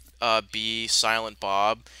Smith be Silent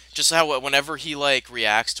Bob. Just how whenever he like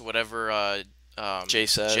reacts to whatever Jay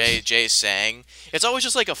says. Jay is saying, it's always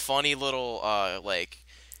just like a funny little like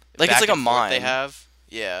Like it's back like a and forth they mime. have.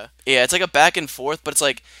 Yeah. Yeah, it's like a back and forth, but it's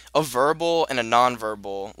like a verbal and a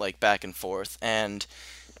non-verbal like back and forth. And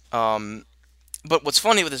um, but what's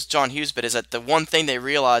funny with this John Hughes bit is that the one thing they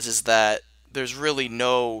realize is that there's really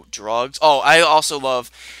no drugs. Oh, I also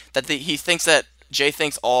love that he thinks that Jay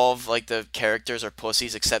thinks all of like the characters are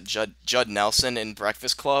pussies except Judd Nelson in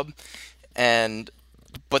Breakfast Club, and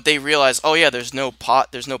but they realize, oh yeah, there's no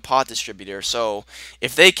pot distributor. So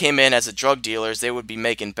if they came in as a drug dealers, they would be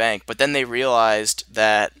making bank. But then they realized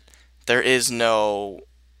that there is no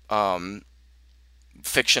um,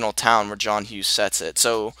 fictional town where John Hughes sets it.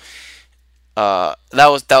 So that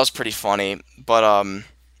was pretty funny. But I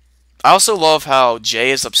also love how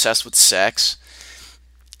Jay is obsessed with sex,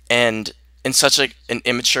 and in such like an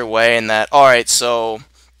immature way, in that, all right, so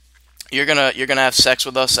you're gonna have sex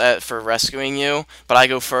with us for rescuing you, but I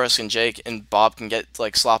go first, and Jake and Bob can get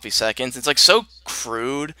like sloppy seconds. It's like so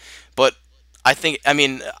crude, but I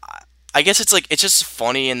mean, I guess it's like it's just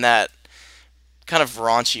funny in that kind of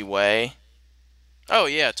raunchy way. Oh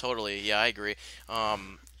yeah, totally. Yeah, I agree.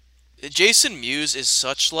 Um, Jason Mewes is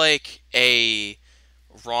such like a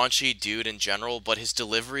raunchy dude in general, but his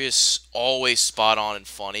delivery is always spot on and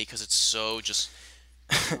funny because it's so just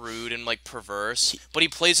crude and like perverse. He, But he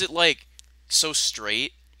plays it like so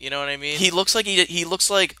straight. You know what I mean? he looks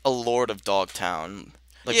like a lord of Dogtown,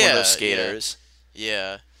 like one of those Yeah, yeah, skaters.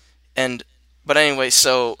 yeah. And but anyway,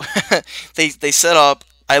 so they set up.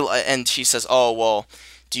 And she says, "Oh well,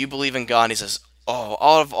 do you believe in God?" And he says, "Oh,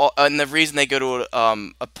 all," and the reason they go to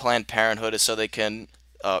a Planned Parenthood is so they can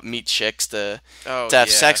meet chicks Oh to have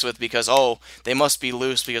yeah. sex with, because they must be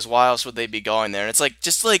loose, because why else would they be going there? And it's like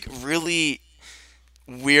just like really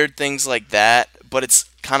weird things like that, but it's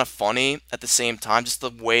kind of funny at the same time, just the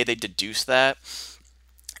way they deduce that.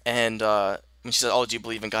 And when she said, "Oh, do you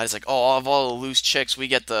believe in God?" He's like, "Oh, of all the loose chicks, we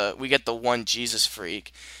get the one Jesus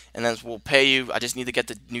freak, and then we'll pay you. I just need to get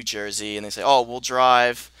to New Jersey." And they say, "Oh, we'll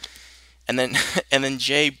drive." And then and then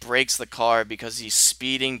Jay breaks the car because he's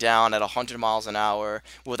speeding down at 100 miles an hour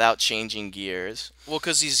without changing gears. Well,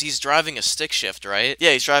 because he's driving a stick shift, right?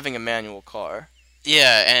 Yeah, he's driving a manual car.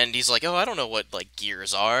 Yeah, and he's like, "Oh, I don't know what like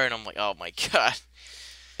gears are," and I'm like, "Oh my god."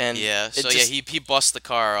 And Yeah. it So yeah, just he busts the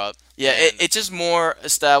car up, yeah, and it's just more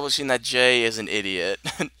establishing that Jay is an idiot.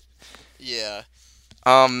 yeah.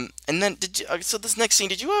 And then so this next scene,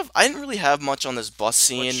 did you have? I didn't really have much on this bus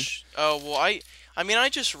scene. Which oh well, I mean I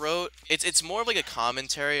just wrote it's more of like a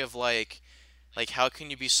commentary of like how can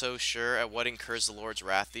you be so sure at what incurs the Lord's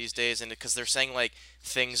wrath these days? And because they're saying like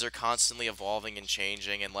things are constantly evolving and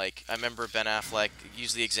changing, and like I remember Ben Affleck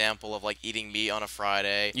used the example of like eating meat on a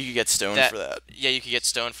Friday. You could get stoned That for that. yeah, you could get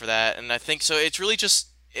stoned for that, and I think so. It's really just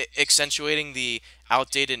accentuating the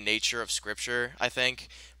outdated nature of Scripture, I think.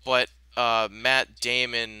 But Matt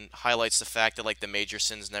Damon highlights the fact that like the major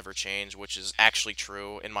sins never change, which is actually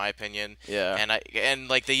true in my opinion. Yeah, And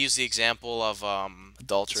like they use the example of some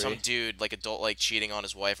adultery. dude like adult like cheating on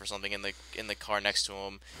his wife or something in the car next to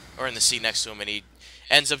him or in the seat next to him, and he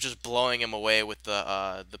ends up just blowing him away with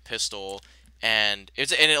the pistol, and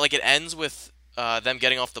it ends with them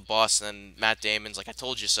getting off the bus, and Matt Damon's like, "I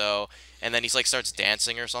told you so," and then he's like starts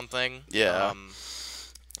dancing or something. Yeah,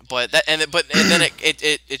 But then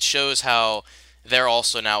it shows how they're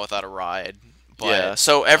also now without a ride. yeah. But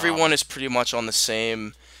So everyone um, is pretty much on the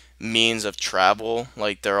same means of travel.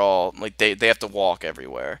 Like they're all like they have to walk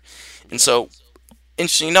everywhere. And yeah, so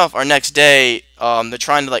interesting enough, our next day, they're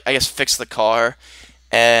trying to like I guess fix the car,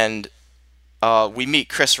 and we meet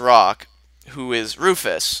Chris Rock, who is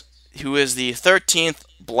Rufus, who is the 13th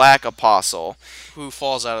Black Apostle. who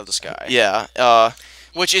falls out of the sky? Yeah,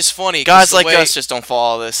 Which is funny because guys the like way us just don't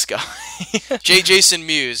follow this guy. Jason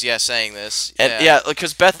Mewes, yeah, saying this, And yeah, yeah,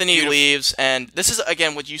 because Bethany beautiful. leaves, and this is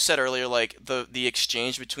again what you said earlier, like the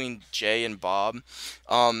exchange between Jay and Bob.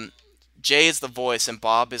 Um, Jay is the voice, and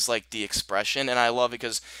Bob is like the expression, and I love it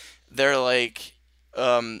because they're like,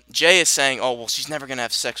 Jay is saying, "Oh well, she's never gonna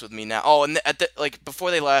have sex with me now." Oh, and like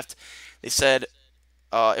before they left, they said,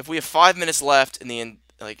 "If we have 5 minutes left in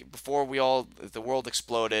like before the world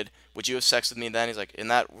exploded, would you have sex with me then?" He's like, "In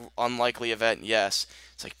that unlikely event, yes."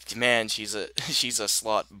 It's like, man, she's a she's a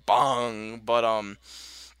slut, bong. But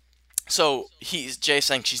so he's Jay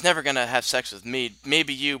saying she's never gonna have sex with me,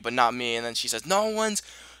 maybe you, but not me. And then she says, "No one's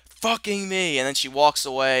fucking me." And then she walks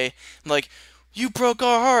away, like, "You broke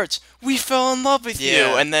our hearts. We fell in love with you."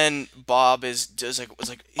 Yeah. And then Bob is just like, was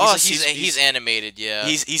like, Oh, he's animated, yeah.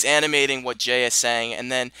 he's animating what Jay is saying,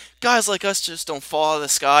 and then guys like us just don't fall out of the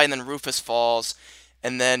sky, and then Rufus falls,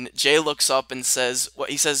 and then Jay looks up and says what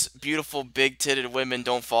he says: "Beautiful big-titted women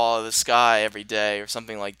don't fall out of the sky every day," or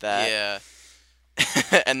something like that. Yeah.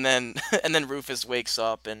 and then and then Rufus wakes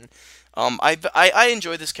up, and I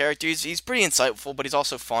enjoy this character. He's pretty insightful, but he's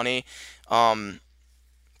also funny. Um,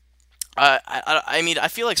 I mean, I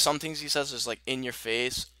feel like some things he says is like in your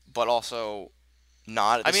face, but also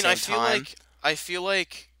not at I the mean, same time. I feel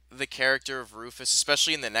like the character of Rufus,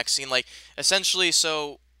 especially in the next scene, like essentially,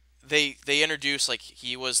 so they introduce like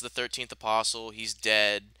he was the 13th apostle, he's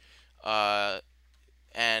dead, uh,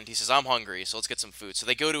 and he says, "I'm hungry, so let's get some food." So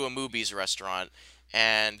they go to a Mooby's restaurant,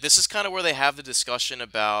 and this is kind of where they have the discussion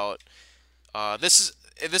about this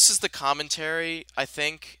is the commentary I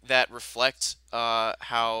think that reflects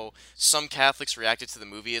how some Catholics reacted to the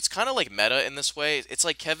movie. It's kind of like meta in this way. It's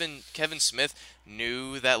like Kevin Smith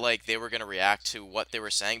knew that like they were gonna react to what they were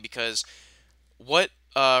saying because what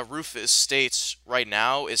Rufus states right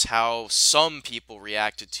now is how some people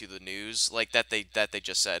reacted to the news, like that they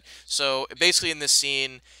just said. So basically, in this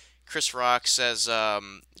scene, Chris Rock says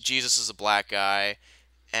Jesus is a black guy,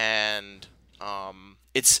 and um,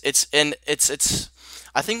 it's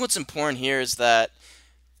I think what's important here is that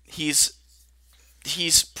he's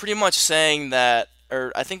he's pretty much saying that,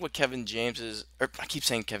 or I think what Kevin James is, or I keep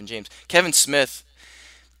saying Kevin James, Kevin Smith,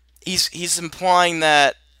 he's implying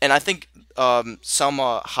that, and I think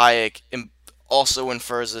Selma Hayek also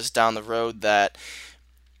infers this down the road, that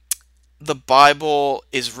the Bible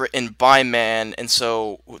is written by man, and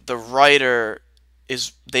so the writer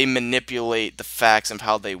is, they manipulate the facts of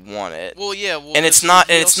how they want it, well, yeah, well, and because it's he not,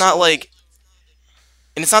 and he it's not also like,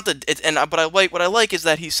 and it's not the, but I like, what I like is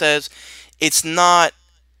that he says it's not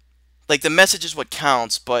like the message is what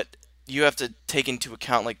counts, but you have to take into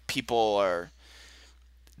account, like, people are,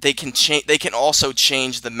 they can change, they can also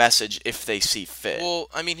change the message if they see fit. Well,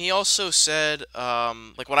 I mean, he also said,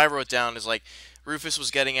 like what I wrote down is like Rufus was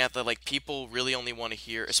getting at that like people really only want to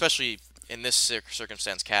hear, especially in this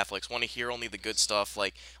circumstance, Catholics want to hear only the good stuff,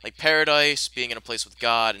 like paradise, being in a place with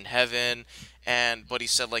God and heaven, and but he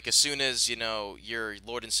said like as soon as your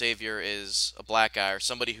Lord and Savior is a black guy or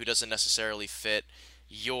somebody who doesn't necessarily fit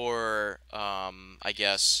your, I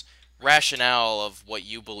guess, rationale of what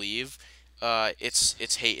you believe,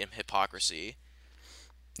 it's hate and hypocrisy.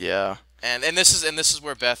 Yeah. And this is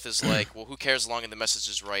where Beth is like, well, who cares as long as the message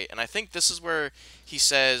is right? And I think this is where he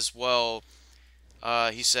says, well,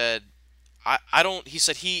 he said, I don't. He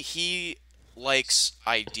said he likes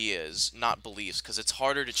ideas, not beliefs, because it's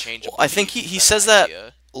harder to change a Well, I think belief he than an says that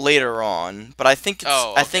idea. later on, but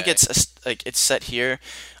Oh, I think okay. it's like it's set here.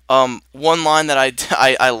 One line that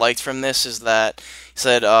I liked from this is that he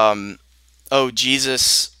said, "Oh,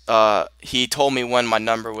 Jesus, he told me when my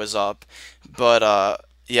number was up," but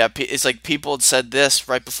yeah, it's like people had said this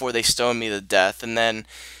right before they stoned me to death, and then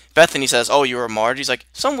Bethany says, "Oh, you were martyred." He's like,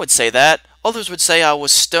 "Some would say that. Others would say I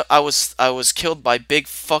was killed by big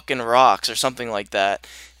fucking rocks or something like that."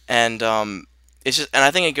 And it's just, and I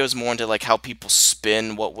think it goes more into like how people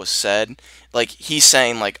spin what was said. Like he's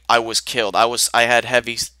saying like I was killed. I had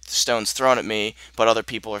heavy stones thrown at me, but other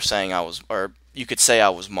people are saying I was, or you could say I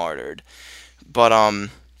was martyred. But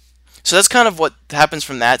so that's kind of what happens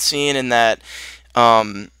from that scene, and that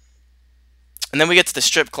um and then we get to the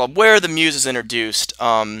strip club where the muse is introduced.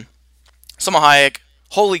 Selma Hayek,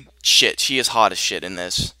 holy shit, she is hot as shit in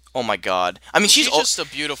this. Oh my god. I mean, Well, she's just a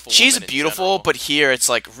beautiful she's woman in beautiful, general. but here it's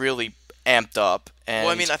like really amped up, Well,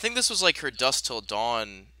 I mean, and I think this was like her Dust Till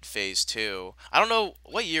Dawn phase too. I don't know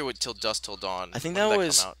what year would Till Dust Till I Dawn. think When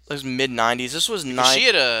did that come out? that was mid '90s. This was Because she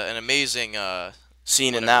nine had an amazing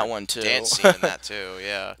scene in whatever that one too, dance scene in that too.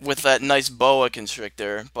 Yeah. with that nice boa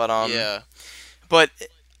constrictor. Yeah. But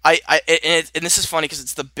and this is funny because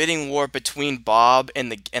it's the bidding war between Bob and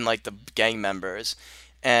like the gang members,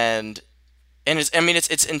 and it's, I mean,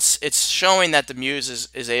 it's showing that the muse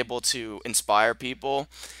is able to inspire people,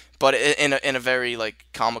 but in a very like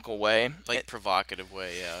comical way. Like provocative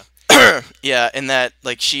way, yeah. Yeah, in that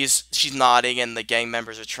like she's nodding, and the gang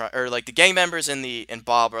members are trying, or like the gang members and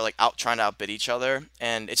Bob are like out trying to outbid each other,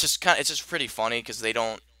 and it's just pretty funny because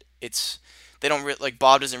it's they don't like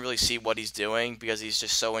Bob doesn't really see what he's doing because he's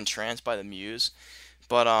just so entranced by the muse.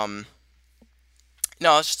 But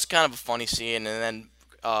no, it's just kind of a funny scene, and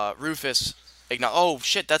then Rufus, like, no, oh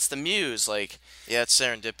shit, that's the muse, like, Yeah, it's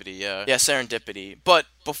serendipity, yeah. yeah, serendipity. But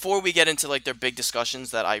before we get into like their big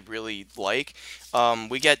discussions that I really like,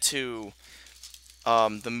 we get to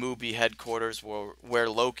the movie headquarters where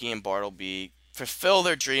Loki and Bartleby fulfill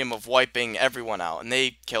their dream of wiping everyone out, and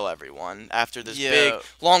they kill everyone after this big, Yeah,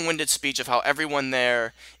 long-winded speech of how everyone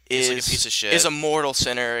there he's like a piece of is shit. a mortal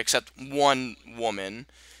sinner except one woman.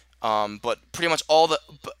 But pretty much all the.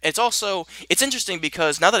 But it's also it's interesting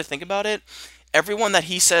because now that I think about it, everyone that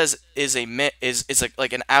he says is is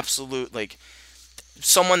like an absolute, like,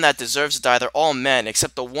 someone that deserves to die. They're all men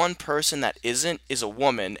except the one person that isn't is a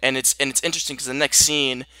woman, and it's interesting because the next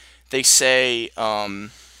scene they say Selma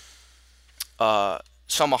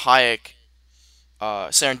Hayek,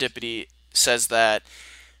 Serendipity says that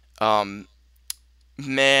um,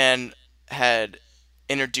 man had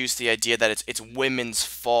introduced the idea that it's women's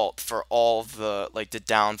fault for all the, like, the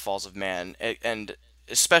downfalls of man, and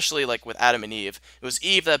especially like with Adam and Eve, it was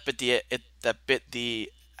Eve that bit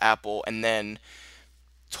the apple, and then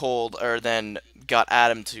then got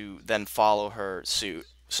Adam to then follow her suit.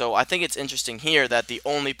 So I think it's interesting here that the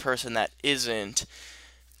only person that isn't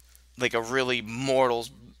like a really mortal,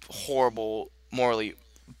 horrible, morally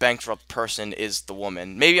bankrupt person is the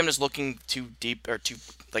woman. Maybe I'm just looking too deep, or too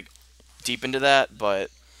like deep into that, but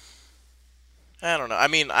I don't know. I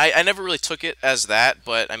mean, I never really took it as that,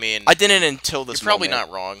 but I I mean, didn't until you're this probably moment.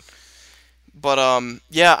 not wrong. But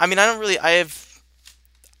yeah, I mean, I don't really.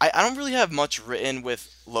 I don't really have much written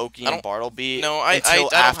with Loki I and don't. Bartleby No, until I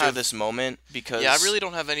don't after have. this moment Yeah, I because really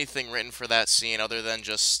don't have anything written for that scene other than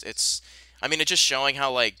just it's. I mean, it's just showing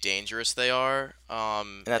how like dangerous they are.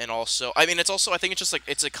 and that And also, I mean, it's also I think it's just like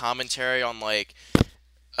it's a commentary on like.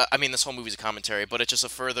 I mean, this whole movie's a commentary, but it's just a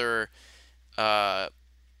further uh,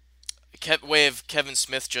 way of Kevin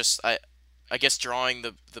Smith just I guess drawing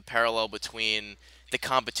the parallel between the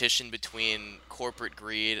competition between corporate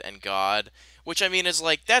greed and God, which I mean is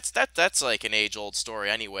like that's like an age old story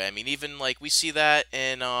anyway. I mean even like we see that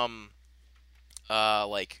in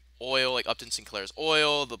like oil, like Upton Sinclair's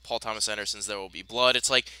Oil, the Paul Thomas Anderson's There Will Be Blood. It's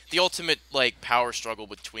like the ultimate like power struggle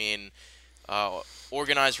between uh,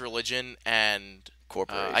 organized religion and I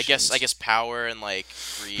corporations. guess power and like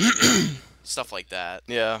greed and stuff like that.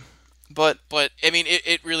 Yeah, but But I mean,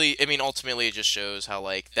 it really, I mean, ultimately, it just shows how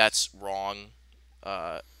like that's wrong.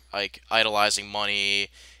 Uh, like idolizing money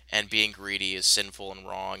and being greedy is sinful and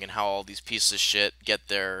wrong, and how all these pieces of shit get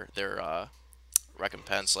their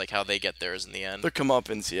recompense, like how they get theirs in the they're end.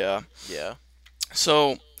 comeuppance. Yeah. Yeah.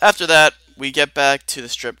 So after that, we get back to the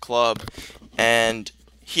strip club, and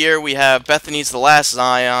here we have Bethany's The Last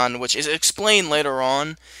Zion, which is explained later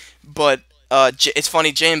on. But it's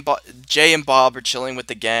funny. Jay and Bob are chilling with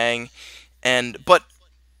the gang, and but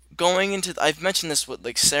going into I've mentioned this with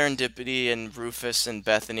like Serendipity and Rufus and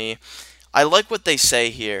Bethany. I like what they say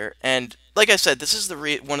here, and like I said, this is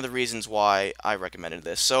one of the reasons why I recommended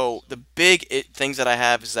this. So the things that I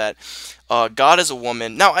have is that God is a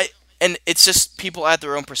woman. Now and it's just people add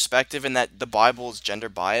their own perspective, and that the Bible is gender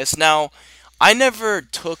biased. Now, I never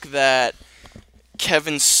took that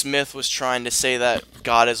Kevin Smith was trying to say that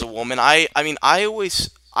God is a woman. I mean I always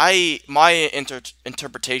I my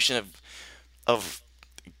interpretation of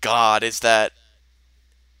God is that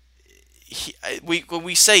we when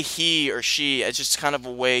we say he or she, it's just kind of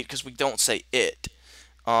a way because we don't say it.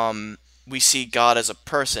 We see God as a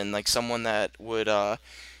person, like someone that would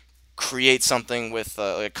create something with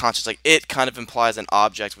like a conscience. Like it kind of implies an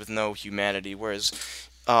object with no humanity, whereas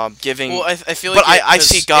Well, giving. I feel But like it I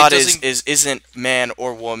see because it God doesn't. isn't man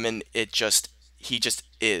or woman. He just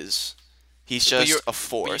is. He's But you're just a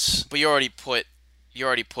force. but you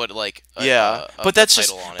already put like Yeah, but a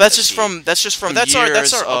title on it that's as just he. from But that's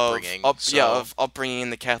years our upbringing. So of upbringing in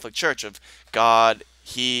the Catholic Church of God.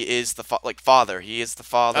 He is the like Father. He is the oh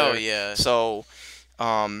Father. yeah. So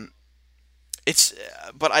um, it's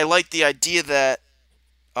but I like the idea that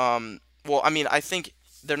well, I mean, I think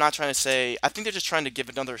they're not trying to say. I think they're just trying to give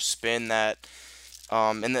another spin that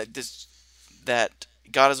and that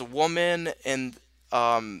God is a woman and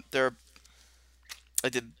they're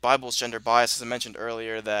like the Bible's gender bias, as I mentioned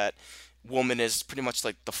earlier, that woman is pretty much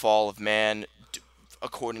like the fall of man,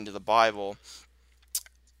 according to the Bible.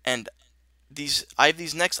 And I have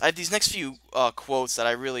these next few quotes that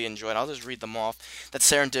I really enjoy, and I'll just read them off. That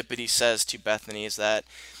Serendipity says to Bethany is that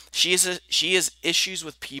she has issues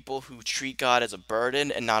with people who treat God as a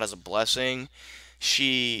burden and not as a blessing.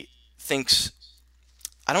 She thinks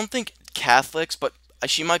I don't think Catholics, but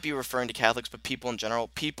she might be referring to Catholics, but people in general.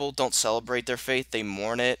 People don't celebrate their faith; they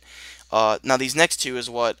mourn it. Now, these next two is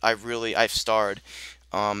what I've starred.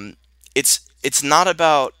 Um, it's not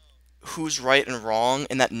about who's right and wrong,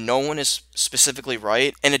 and that no one is specifically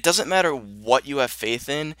right, and it doesn't matter what you have faith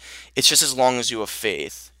in. It's just as long as you have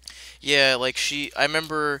faith. Yeah, like she. I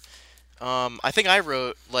remember. I think I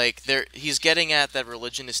wrote like there. He's getting at that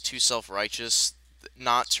religion is too self-righteous,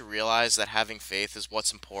 not to realize that having faith is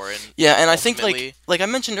what's important Yeah, and I think ultimately. like I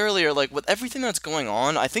mentioned earlier, like with everything that's going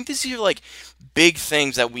on, I think these are like big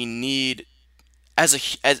things that we need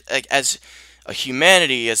as as a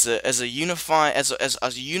humanity as a unify as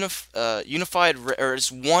a unified or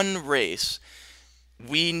as one race.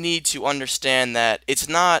 We need to understand that it's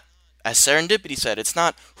not, as Serendipity said, it's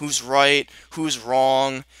not who's right, who's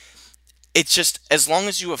wrong. It's just as long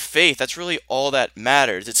as you have faith, that's really all that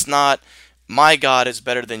matters. It's not my God is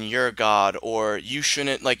better than your God, or you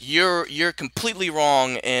shouldn't, like you're completely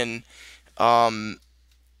wrong um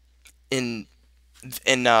in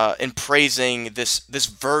in praising this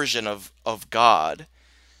version of God.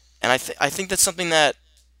 And I think that's something that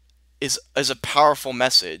is a powerful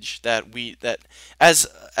message that as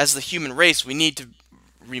the human race we need to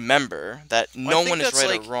remember that Well, I no think one is that's right or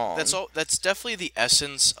like that's wrong. all. That's definitely the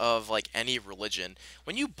essence of like any religion.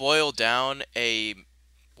 When you boil down a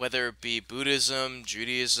whether it be Buddhism,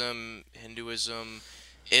 Judaism, Hinduism,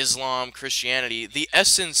 Islam, Christianity, the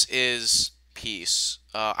essence is peace.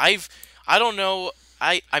 I don't know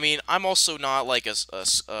I mean, I'm also not like a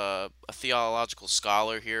theological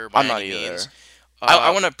scholar here by I'm not any means. either.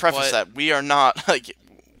 I want to preface But that we are not like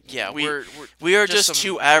yeah, we we're we are just just some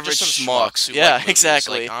two we're just average some schmucks. schmucks who like Yeah, movies, like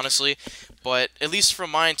exactly. honestly. But at least from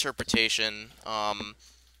my interpretation,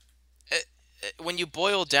 when you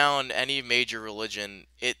boil down any major religion,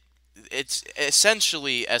 it's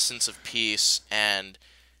essentially essence of peace and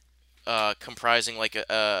comprising like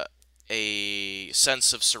a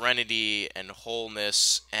sense of serenity and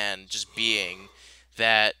wholeness and just being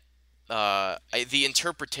that the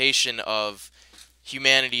interpretation of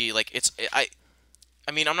humanity like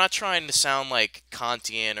I mean I'm not trying to sound like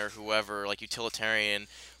Kantian or whoever like utilitarian,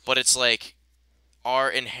 but it's like our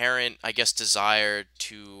inherent I guess desire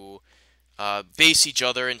to base each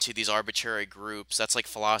other into these arbitrary groups. That's like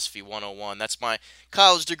philosophy 101. That's my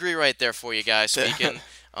college degree right there for you guys speaking.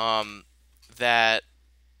 Um, that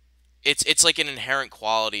it's like an inherent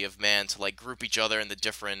quality of man to like group each other into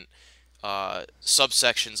different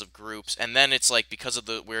subsections of groups, and then it's like because of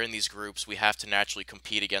the we're in these groups, we have to naturally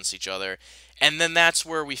compete against each other, and then that's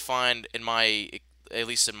where we find, in my at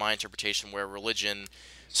least in my interpretation, where religion,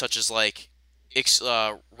 such as like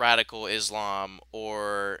radical Islam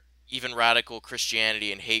or even radical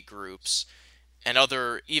Christianity and hate groups and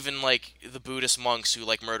other even like the Buddhist monks who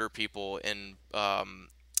like murder people in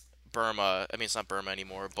Burma. I mean, it's not Burma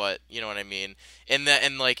anymore, but you know what I mean. In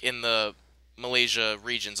the Malaysia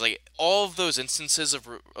regions, like all of those instances of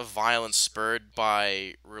violence spurred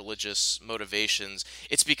by religious motivations,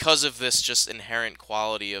 it's because of this just inherent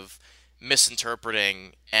quality of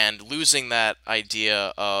misinterpreting and losing that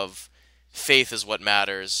idea of faith is what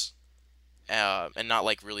matters, and not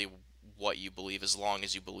like really what you believe as long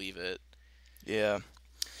as you believe it. Yeah.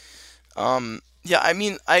 Yeah, I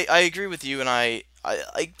mean, I agree with you, and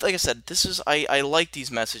like I said, I like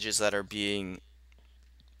these messages that are being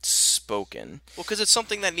spoken. Well, because it's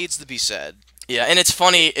something that needs to be said. Yeah, and it's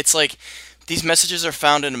funny. It's like these messages are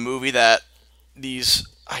found in a movie that these,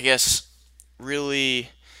 I guess, really,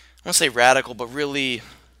 I don't say radical, but really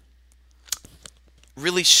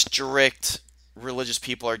strict religious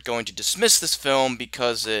people are going to dismiss this film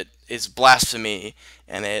because it is blasphemy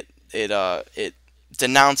and it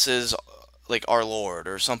denounces like our Lord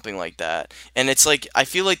or something like that. And it's like I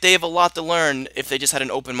feel like they have a lot to learn if they just had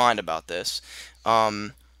an open mind about this.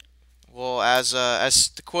 Um, Well, as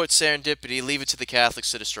the quote serendipity, leave it to the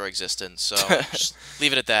Catholics to destroy existence. So just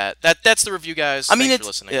leave it at that. That's the review, guys. I mean, Thanks for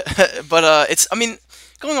it's listening. yeah, but it's I mean,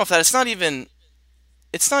 going off that, it's not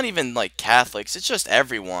even like Catholics. It's just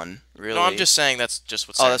everyone, No, I'm really. just saying that's just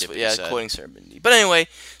what Oh, that's what, serendipity yeah, said. quoting Sermon. But anyway,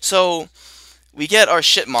 so we get our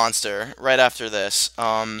shit monster right after this.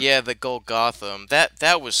 Yeah, the Golgotham.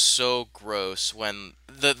 That was so gross when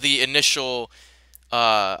the initial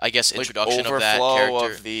I guess Like introduction of that overflow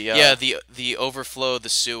character. of the. Yeah, the overflow of the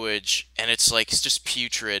sewage, and it's just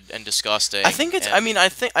putrid and disgusting. I think it's. I And mean, I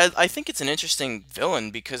think it's an interesting villain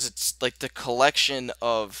because it's like the collection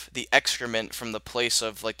of the excrement from the place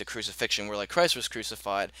of like the crucifixion where like Christ was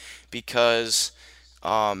crucified, because,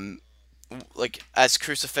 um, like as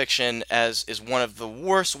crucifixion as is one of the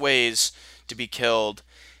worst ways to be killed.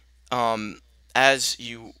 Um, as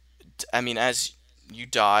you, I mean, as you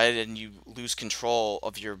died and you lose control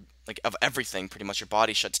of your like of everything, pretty much your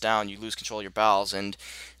body shuts down. You lose control of your bowels, and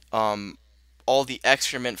um, all the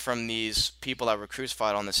excrement from these people that were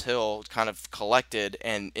crucified on this hill kind of collected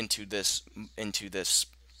and into this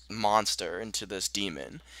monster, into this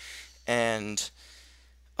demon. And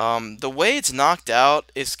the way it's knocked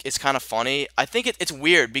out is kind of funny. I think it's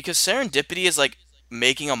weird because serendipity is like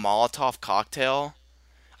making a Molotov cocktail.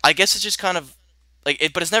 I guess it's just kind of like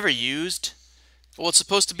it, but it's never used. well, it's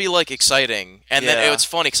supposed to be like exciting, and then Yeah. it's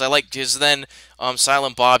funny because I like because then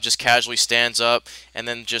Silent Bob just casually stands up and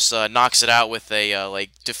then just knocks it out with a like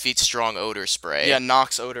defeat strong odor spray. Yeah,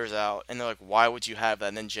 knocks odors out, and they're like, "Why would you have that?"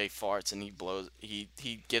 And then Jay farts, and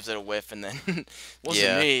he gives it a whiff, and then wasn't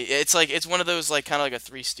Yeah. me. It's like it's one of those like kind of like a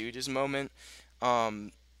Three Stooges moment.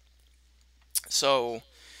 Um, so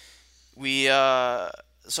we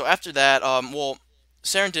so after that, well,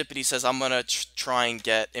 Serendipity says, "I'm gonna try and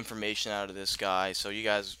get information out of this guy. So you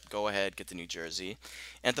guys go ahead, get to New Jersey."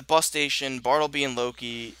 And at the bus station, Bartleby and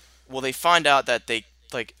Loki, well, they find out that they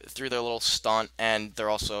like through their little stunt, and they're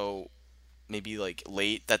also maybe like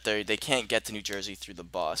late that they can't get to New Jersey through the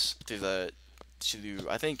bus through the to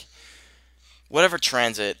I think whatever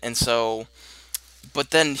transit, and so but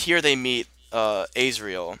then here they meet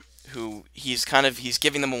Azrael, who he's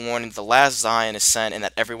giving them a warning that the last Zion is sent and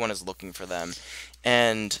that everyone is looking for them,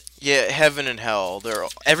 and Yeah, heaven and hell.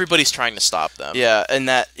 Everybody's trying to stop them. yeah, and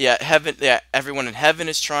that yeah heaven yeah everyone in heaven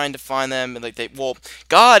is trying to find them, and like they well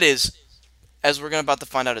God is as we're gonna about to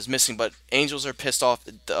find out, is missing. But angels are pissed off.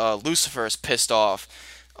 Lucifer is pissed off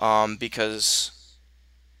because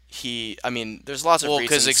I mean, there's lots of Well,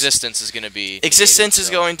 because reasons. existence is going to be negated, Existence is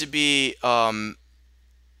so. going to be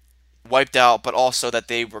wiped out, but also that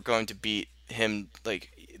they were going to beat him. Like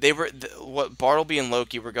what Bartleby and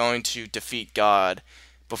Loki were going to defeat God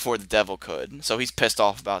before the devil could. So he's pissed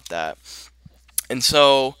off about that. And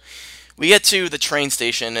so we get to the train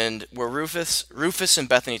station, and where Rufus and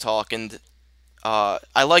Bethany talk, and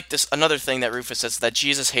I like this. Another thing that Rufus says, that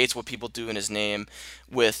Jesus hates what people do in his name,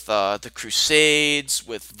 with the Crusades,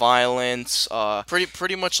 with violence,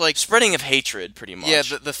 Pretty much like, spreading of hatred, pretty yeah, much.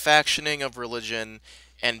 the factioning of religion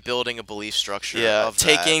and building a belief structure Yeah, of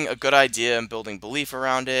that. taking a good idea and building belief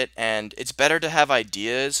around it, and it's better to have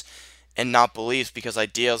ideas and not beliefs, because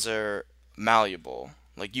ideas are malleable.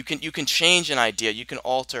 Like you can change an idea, you can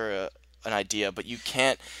alter an idea, but you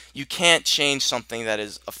can't change something that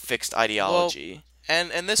is a fixed Well, ideology.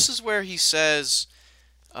 and this is where he says,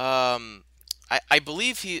 um, I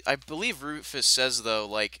believe Rufus says though,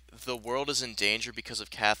 like, the world is in danger because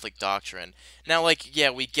of Catholic doctrine. Now, like,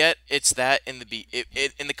 yeah, we get it's that in the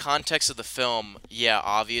in the context of the film, yeah,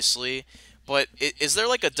 obviously. But is there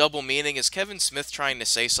like a double meaning? Is Kevin Smith trying to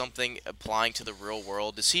say something applying to the real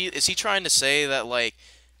world? Is he trying to say that, like,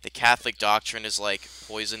 the Catholic doctrine is like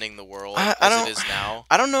poisoning the world I as it don't is now?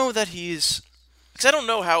 I don't know that he's Because I don't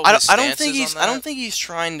know how I his don't, I don't stance think is on he's I don't that. think he's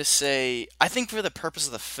trying to say. I think for the purpose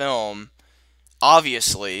of the film,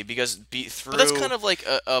 obviously, because But that's through kind of like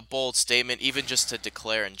a bold statement, even just to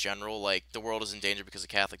declare in general, like, the world is in danger because of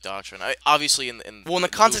Catholic doctrine. Obviously, well, in the in the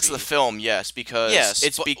context of the movie, film, yes, because yes,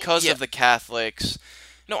 it's but because yeah, of the Catholics.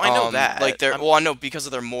 no, I know Like that. their well, I know because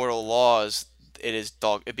of their moral laws,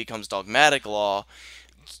 it becomes dogmatic law,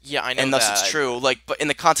 Yeah, I know and thus it's that. true. Like, but in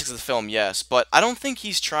the context of the film, yes, but I don't think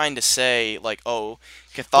he's trying to say like, oh, But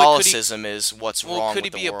could he? Catholicism is what's Well, wrong could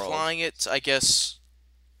with he the be world. applying it? I guess.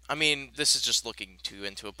 I mean, this is just looking too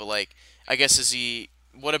into it, but, like, I guess, is he?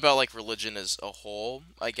 What about, like, religion as a whole?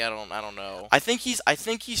 Like, I don't know. I think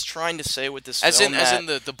he's trying to say with this film As that in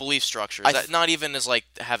the belief structures, I that th- not even as, like,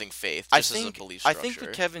 having faith, I just as a think belief I think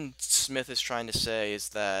what structure. Kevin Smith is trying to say is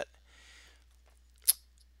that,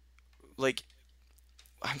 like,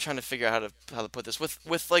 I'm trying to figure out how to put this with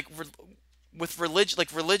religion.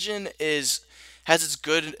 Like, religion is has its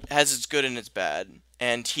good and its bad,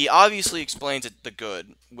 and he obviously explains the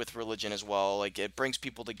good with religion as well. Like, it brings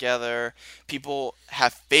people together. People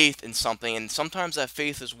have faith in something, and sometimes that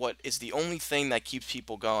faith is what is the only thing that keeps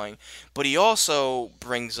people going. But he also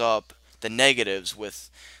brings up the negatives with,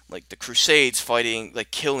 like, the Crusades fighting, like,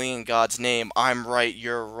 killing in God's name. I'm right,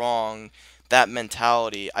 you're wrong. That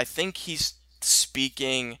mentality. I think he's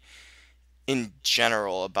speaking in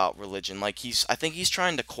general about religion. Like, I think he's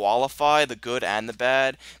trying to qualify the good and the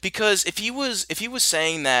bad, because if he was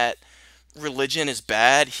saying that religion is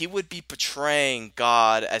bad, he would be portraying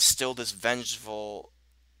God as still this vengeful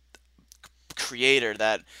creator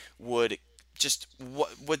that would just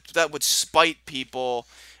that would spite people,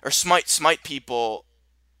 or smite people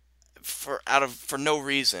for no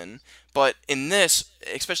reason. But in this,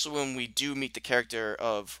 especially when we do meet the character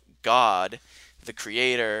of God, the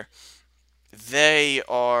creator, they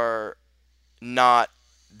are not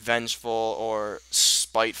vengeful or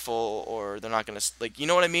spiteful, or they're not going to, like, you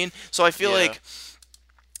know what I mean? So I feel Yeah. like,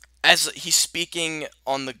 as he's speaking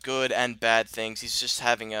on the good and bad things, he's just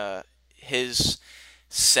having a his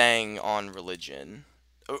saying on religion,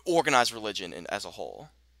 organized religion as a whole.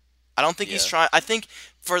 I don't think he's Yeah. trying. I think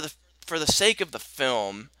for the sake of the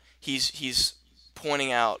film, he's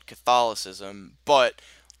pointing out Catholicism, but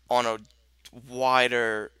on a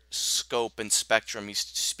wider scope and spectrum, he's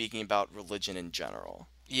speaking about religion in general.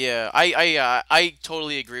 Yeah, I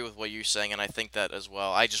totally agree with what you're saying, and I think that as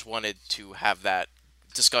well. I just wanted to have that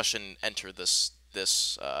discussion enter this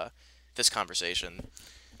conversation.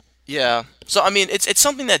 Yeah. So I mean, it's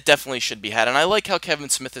something that definitely should be had, and I like how Kevin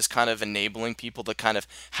Smith is kind of enabling people to kind of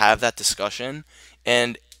have that discussion,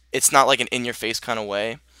 and it's not like an in-your-face kind of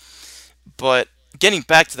way. But getting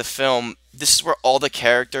back to the film, this is where all the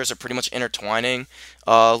characters are pretty much intertwining.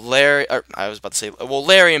 I was about to say, well,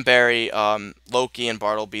 Larry and Barry, Loki and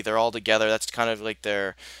Bartleby, they're all together. That's kind of like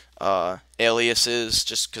their aliases,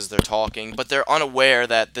 just because they're talking. But they're unaware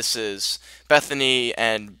that this is Bethany,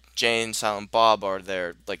 and Jane, Silent Bob are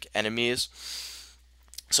their, like, enemies.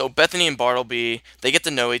 So Bethany and Bartleby, they get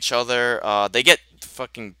to know each other. They get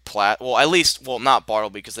fucking well, at least, well, not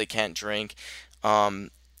Bartleby because they can't drink.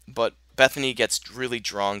 But Bethany gets really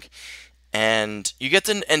drunk, and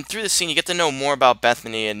through the scene you get to know more about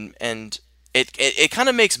Bethany, and it kind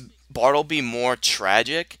of makes Bartleby more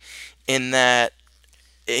tragic, in that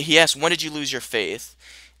he asks, "When did you lose your faith?"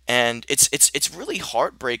 And it's really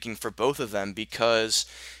heartbreaking for both of them because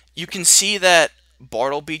you can see that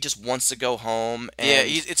Bartleby just wants to go home, Yeah, and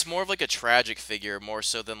it's more of like a tragic figure, more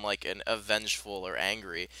so than like a vengeful or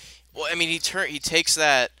angry. Well, I mean, he takes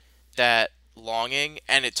that longing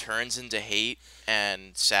and it turns into hate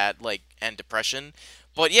and sad, like, and depression.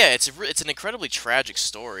 But yeah, it's an incredibly tragic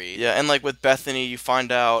story. yeah, and like with Bethany, you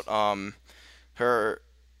find out her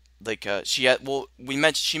she had well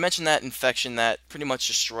she mentioned that infection that pretty much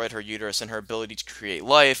destroyed her uterus and her ability to create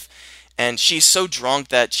life, and she's so drunk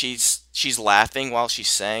that she's laughing while she's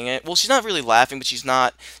saying it. Well, she's not really laughing, but she's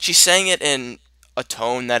saying it in a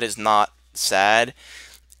tone that is not sad.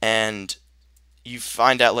 And you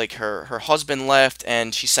find out like her husband left,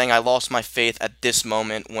 and she's saying, "I lost my faith at this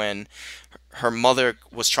moment," when her mother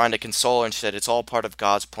was trying to console her and she said, "It's all part of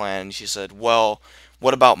God's plan." And she said, "Well,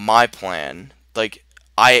 what about my plan? Like,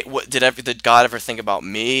 did God ever think about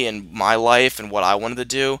me and my life and what I wanted to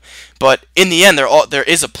do?" But in the end, there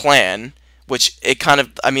is a plan, which it kind of,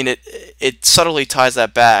 I mean, it subtly ties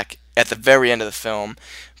that back at the very end of the film.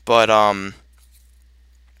 But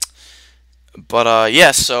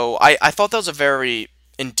yeah. So I thought that was a very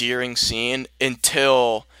endearing scene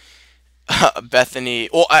until Bethany.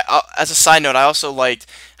 Well, as a side note, I also liked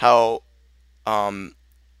how um,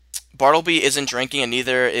 Bartleby isn't drinking and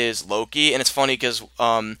neither is Loki, and it's funny because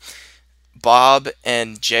Bob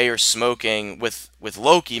and Jay are smoking with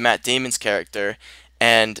Loki, Matt Damon's character,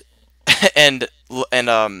 and and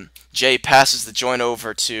and Jay passes the joint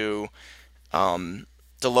over to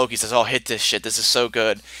Loki, says, "Oh, hit this shit. This is so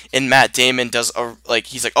good." And Matt Damon does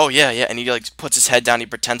he's like, "Oh yeah, yeah," and he like puts his head down. He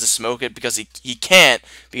pretends to smoke it because he can't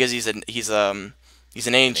because he's an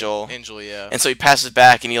angel, Angel, yeah. and so he passes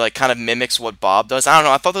back and he like kind of mimics what Bob does. I don't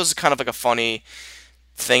know. I thought that was kind of like a funny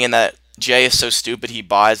thing in that Jay is so stupid he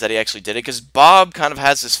buys that he actually did it because Bob kind of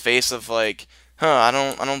has this face of like, huh, I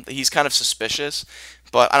don't. He's kind of suspicious,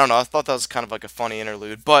 but I don't know. I thought that was kind of like a funny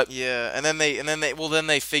interlude, but Yeah, then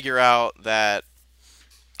they figure out that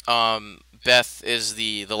Beth is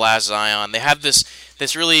the last Zion. They have this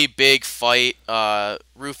really big fight.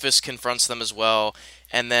 Rufus confronts them as well,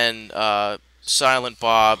 and then Silent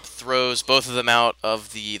Bob throws both of them out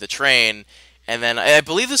of the train. And then I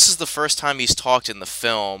believe this is the first time he's talked in the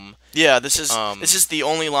film. yeah, Um, this is the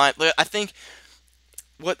only line. I think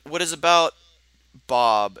what is about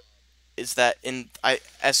Bob is that in I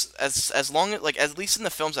as long as like at least in the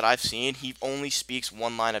films that I've seen, he only speaks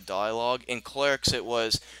one line of dialogue. In Clerks, it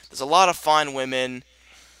was, "There's a lot of fine women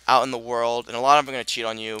out in the world, and a lot of them are gonna cheat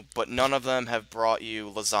on you, but none of them have brought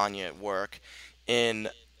you lasagna at work." In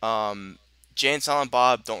Jay and Silent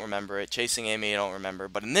Bob, don't remember it. Chasing Amy, I don't remember.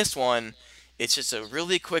 But in this one, it's just a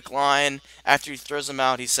really quick line. After he throws them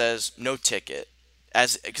out, he says, "No ticket,"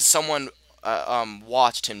 as because someone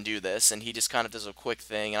watched him do this, and he just kind of does a quick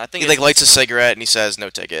thing. And I think he like lights a cigarette and he says no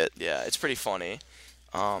ticket. yeah, it's pretty funny.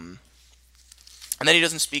 Um, and then he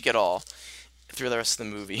doesn't speak at all through the rest of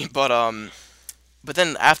the movie. But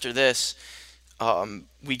then after this,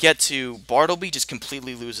 we get to Bartleby just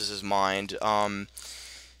completely loses his mind.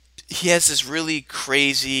 He has this really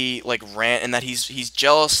crazy like rant, and that he's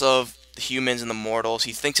jealous of the humans and the mortals.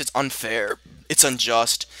 He thinks it's unfair, it's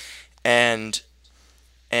unjust, and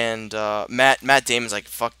Matt Damon's like,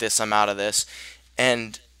 "Fuck this, I'm out of this,"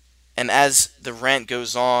 and as the rant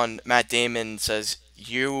goes on, Matt Damon says,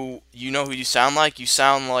 "You know who you sound like? You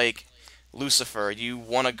sound like Lucifer. You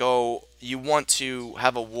want to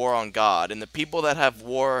have a war on God, and the people that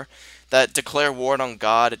that declare war on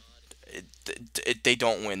God, they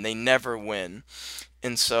don't win. They never win."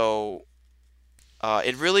 And so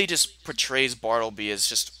it really just portrays Bartleby as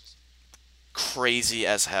just crazy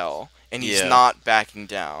as hell, and he's Yeah. not backing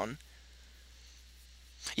down.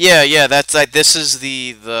 Yeah. That's like this is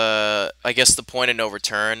the I guess the point of no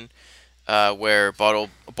return, where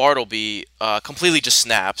Bartleby completely just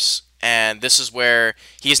snaps, and this is where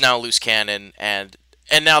he's now a loose cannon, and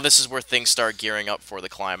now this is where things start gearing up for the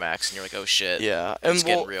climax, and you're like, oh shit, Yeah, it's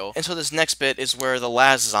getting real. and so this next bit is where the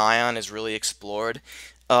last Zion is really explored,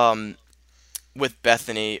 um, with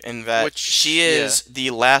Bethany, in that Which, she yeah, is the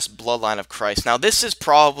last bloodline of Christ. Now, this is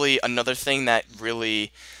probably another thing that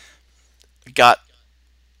really got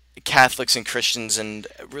Catholics and Christians and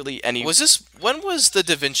really any was this when was the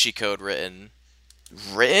Da Vinci Code written?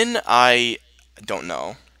 written. I don't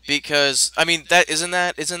know. Because I mean isn't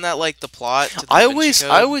that like the plot to the Da Vinci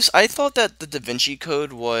Code? I thought that the Da Vinci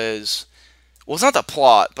Code was. Well, it's not the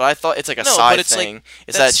plot, but I thought it's like a No, but side it's like thing.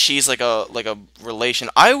 Is that that's she's like a relation?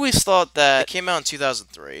 I always thought it that came out in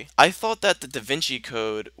 2003. the Da Vinci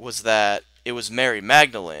Code was that it was Mary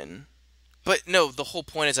Magdalene, But no, the whole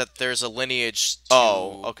point is that there's a lineage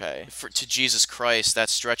Oh, okay. to Jesus Christ that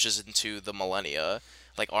stretches into the millennia,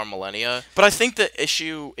 like our millennia. But I think the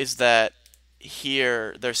issue is that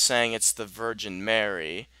here they're saying it's the Virgin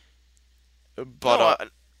Mary, but No,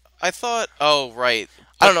 I thought. Oh, right.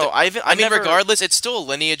 I don't But know. I I mean, never. regardless, it's still a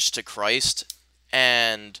lineage to Christ,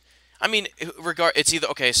 and I mean, It's either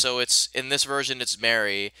okay. So it's in this version, it's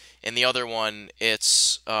Mary. In the other one,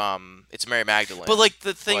 it's Mary But Magdalene. like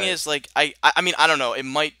the thing But is, like I mean I don't know. It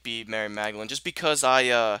might be Mary Magdalene just because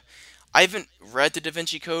I haven't read the Da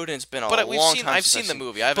Vinci Code and it's been a we've long seen. time I've since seen I've the seen.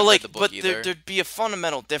 movie. I But haven't read like the book but either. there'd be a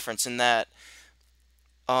fundamental difference in that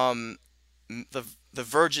um the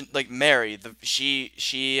Virgin like Mary she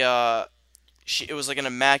it was like an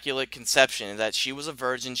immaculate conception that she was a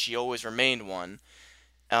virgin, she always remained one.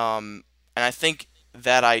 And I think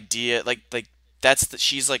that idea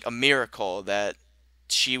she's like a miracle that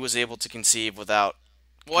she was able to conceive without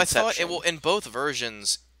Well, I thought conception. in both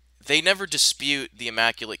versions, they never dispute the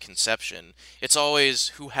Immaculate Conception. It's always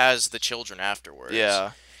who has the children afterwards.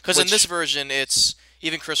 Yeah. Because in this Which version, it's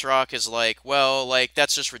even Chris Rock is like, well, like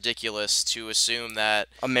that's just ridiculous to assume that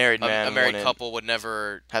a married a man married wouldn't couple would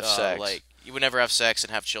never have sex. like you would never have sex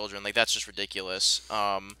and have children. Like that's just ridiculous.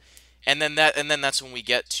 And then that's when we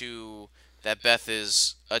get to that Beth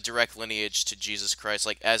is a direct lineage to Jesus Christ,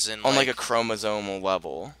 like as in On like a like chromosomal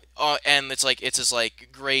level. and it's his like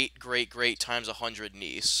great times 100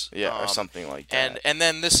 niece. Yeah, or something like that. And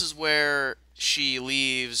then this is where she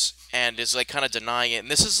leaves and is like kind of denying it. And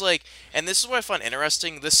this is what I find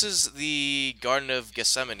interesting. This is the Garden of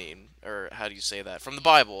Gethsemane, or how do you say that from the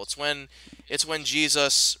Bible? It's when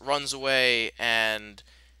Jesus runs away and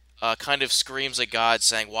kind of screams at God,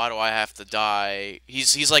 saying, "Why do I have to die?"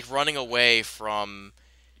 He's like running away from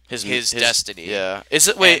his destiny, yeah. Is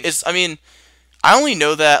it wait, and is I mean I only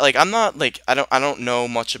know that like I'm not like I don't know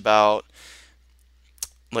much about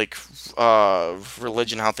like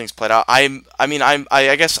religion, how things played out.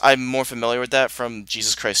 I guess I'm more familiar with that from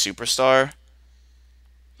Jesus Christ Superstar.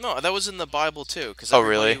 no, that was in the Bible too, because Oh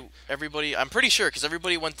really? everybody, I'm pretty sure, because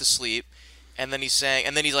everybody went to sleep, and then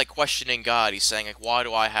and then he's like questioning God. He's saying like, "Why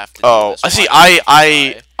do I have to do Oh, this? I Why see. do I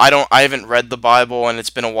have to die?" I haven't read the Bible, and it's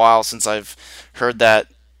been a while since I've heard that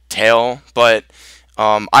tale. But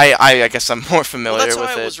I guess I'm more Well, that's familiar how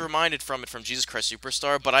I with it. was reminded from Jesus Christ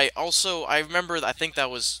Superstar. But I remember, I think that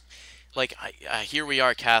was like here we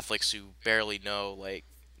are Catholics who barely know like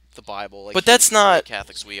the Bible, like But that's the way not.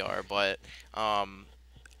 Catholics we are. But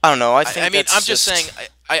I don't know. I I think mean, I'm that's just saying, just.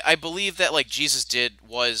 I believe that like Jesus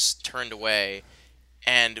was turned away,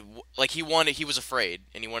 and like he was afraid,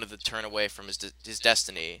 and he wanted to turn away from his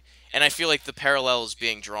destiny, and I feel like the parallel is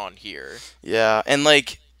being drawn here. Yeah, and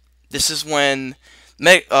like this is when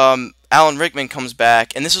Alan Rickman comes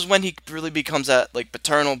back, and this is when he really becomes that like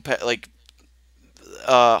paternal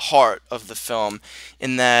heart of the film,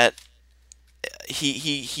 in that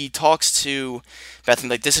he talks to Bethany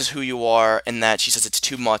like this is who you are, and that she says it's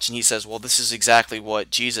too much, and he says, well, this is exactly what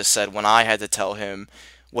Jesus said when I had to tell him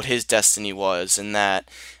what his destiny was, and that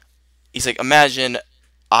he's like, imagine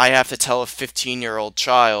I have to tell a 15-year-old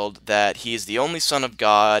child that he is the only son of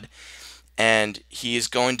God and he is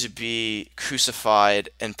going to be crucified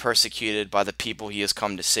and persecuted by the people he has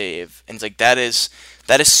come to save. And it's like that is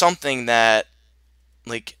something that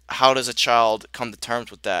like how does a child come to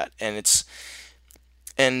terms with that? And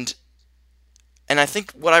and I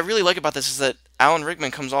think what I really like about this is that Alan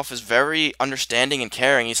Rickman comes off as very understanding and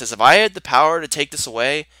caring. He says if I had the power to take this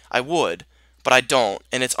away, I would, but I don't,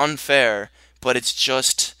 and it's unfair, but it's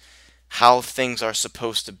just how things are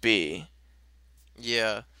supposed to be.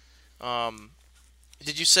 Yeah. Um,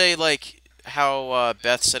 did you say like how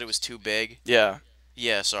Beth said it was too big? Yeah.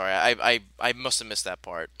 Yeah, sorry, I must have missed that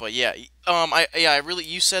part. But yeah, I really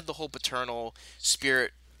you said the whole paternal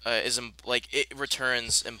spirit like it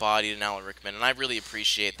returns embodied in Alan Rickman, and I really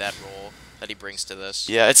appreciate that role that he brings to this.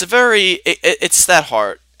 Yeah, it's a very it's that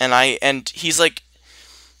heart, and he's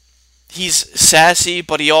sassy,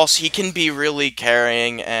 but he can be really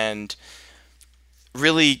caring and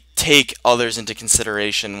really take others into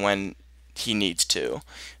consideration when he needs to.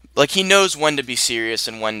 Like he knows when to be serious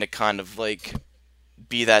and when to kind of like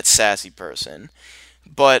be that sassy person.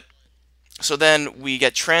 But so then we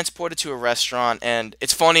get transported to a restaurant, and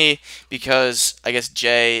it's funny because I guess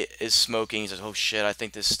Jay is smoking. He says, "Oh shit, I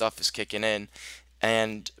think this stuff is kicking in."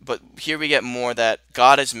 And but here we get more that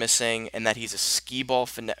God is missing, and that he's a skee ball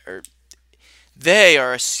fanatic. They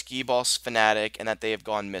are a skee ball fanatic, and that they have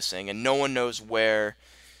gone missing, and no one knows where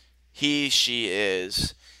she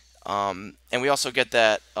is. And we also get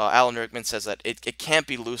that Alan Rickman says that it can't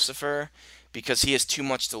be Lucifer because he has too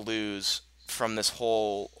much to lose from this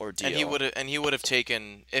whole ordeal. And he would have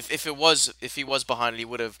taken if he was behind it, he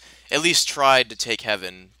would have at least tried to take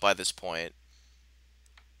heaven by this point.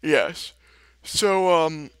 Yes.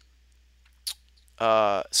 So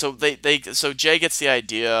so Jay gets the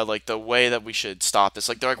idea, like the way that we should stop this.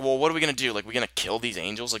 Like they're like, well, what are we gonna do? Like we're gonna kill these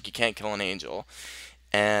angels? Like you can't kill an angel.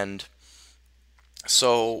 And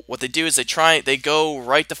so what they do is they go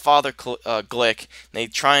right to Glick, and they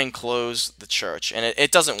try and close the church, and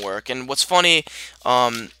it doesn't work. And what's funny,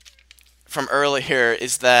 um, from earlier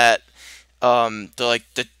is that they're like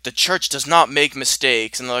the church does not make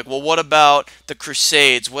mistakes, and they're like, well, what about the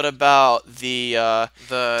Crusades? What about the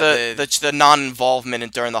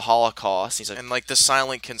non-involvement during the Holocaust? He's like, and like the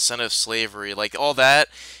silent consent of slavery, like all that,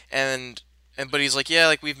 and but he's like, yeah,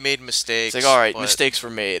 like we've made it's mistakes. like, all right, But mistakes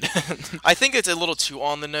were made. I think it's a little too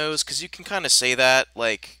on the nose because you can kind of say that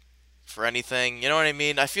like for anything. You know what I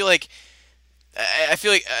mean? I feel like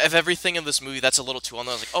of everything in this movie, that's a little too on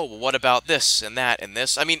the nose. Like, oh, well, what about this and that and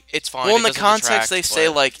this? I mean, it's fine. Well, in It the doesn't context, detract, they say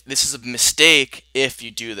but like this is a mistake if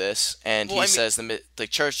you do this, and well, he I mean, says the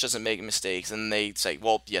church doesn't make mistakes, and they say,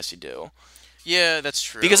 well, yes, you do. yeah, that's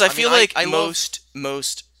true. Because I mean, feel like I love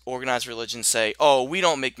most organized religions say, "Oh, we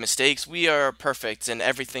don't make mistakes. We are perfect in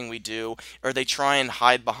everything we do," or they try and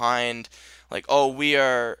hide behind, like, "Oh, we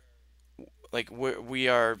are we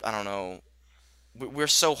are I don't know, we're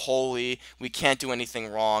so holy, we can't do anything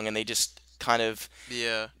wrong," and they just kind of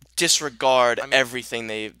yeah. disregard I mean, everything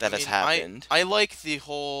that has happened. I like the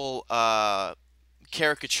whole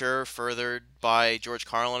caricature furthered by George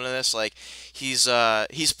Carlin in this. Like he's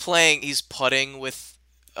putting with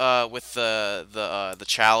the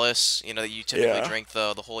chalice, you know, that you typically Yeah. drink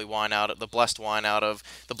the holy wine out of, the blessed wine out of,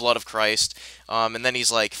 the blood of Christ. And then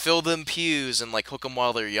he's like, fill them pews and like hook them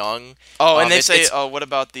while they're young. Oh, and they say, It's "Oh, what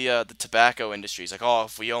about the tobacco industry?" It's like, "Oh,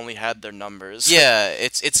 if we only had their numbers." yeah,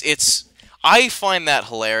 it's I find that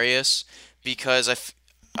hilarious because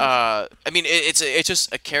I mean it's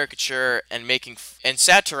just a caricature and and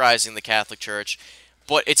satirizing the Catholic Church,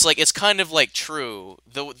 but it's like it's kind of like true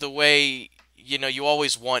the way, you know, you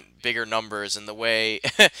always want bigger numbers, and the way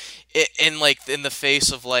in like in the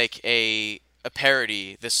face of like a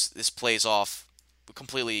parody, this plays off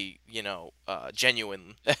completely, you know,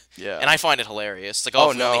 genuine. Yeah. And I find it hilarious. Like, oh,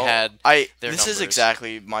 Oh if we only no, had I their this is numbers.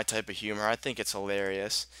 exactly my type of humor. I think it's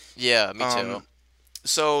hilarious. Yeah, me too. Um,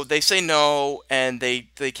 so they say no, and they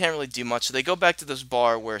can't really do much. So they go back to this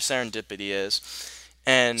bar where Serendipity is,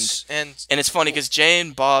 and And and it's funny because Jay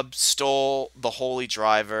and Bob stole the holy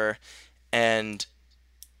driver, and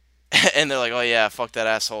and they're like, "Oh yeah, fuck that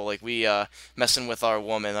asshole! Like we messing with our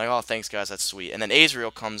woman." Like, "Oh thanks guys, that's sweet." And then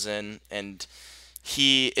Azrael comes in, and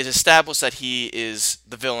he is established that he is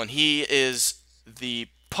the villain. He is the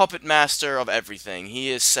puppet master of everything. He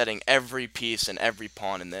is setting every piece and every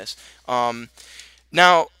pawn in this. Um,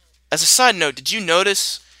 Now, as a side note, did you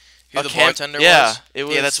notice who a the camp? bartender Yeah, was? it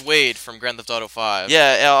Yeah, that's was. Wade from Grand Theft Auto 5.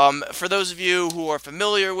 Yeah, for those of you who are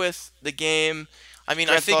familiar with the game, I mean,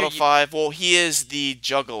 I Grand Theft figure Auto 5, well, he is the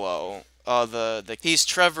Juggalo. The he's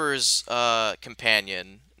Trevor's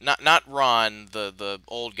companion, not Ron, the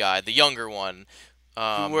old guy, the younger one,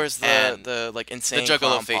 who wears and the like the insane Juggalo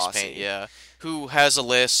clown face paint, posse. yeah, who has a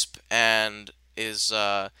lisp and is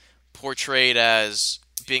portrayed as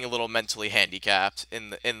being a little mentally handicapped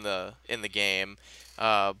in the game.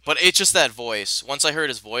 But it's just that voice. Once I heard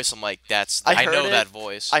his voice, I'm like, I Heard know it. that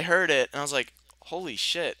voice. I heard it, and I was like, holy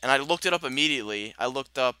shit! And I looked it up immediately. I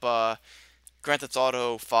looked up Grand Theft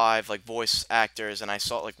Auto 5 like voice actors, and I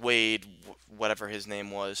saw like Wade, whatever his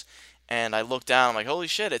name was, and I looked down. I'm like, holy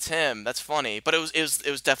shit, it's him. That's funny. But it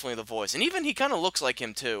was definitely the voice, and even he kind of looks like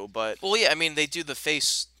him too. But Well, yeah, I mean, they do the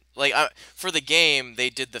face like for the game. They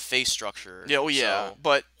did the face structure. yeah, oh yeah. So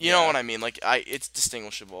But you know yeah, what I mean. Like it's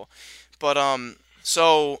distinguishable. But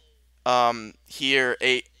here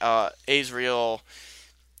Azrael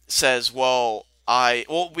says,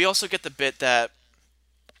 we also get the bit that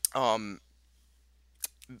um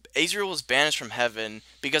Azrael was banished from heaven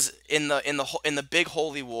because in the big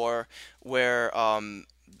holy war where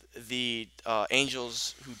the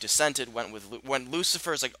angels who dissented went with when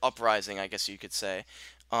Lucifer's like uprising, I guess you could say.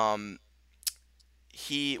 Um,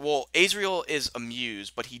 Azrael is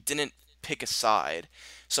amused, but he didn't pick a side,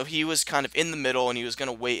 so he was kind of in the middle, and he was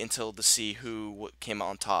gonna wait until to see who came out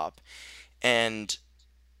on top, and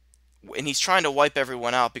he's trying to wipe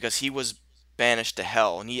everyone out because he was banished to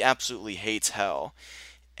hell, and he absolutely hates hell,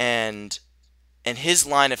 and his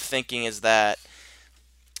line of thinking is that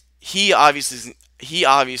he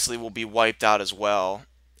obviously will be wiped out as well,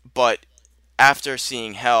 but after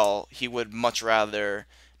seeing hell, he would much rather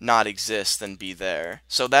not exist than be there.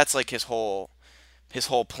 So that's like his whole his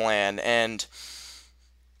whole plan. And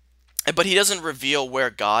but he doesn't reveal where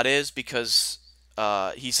God is because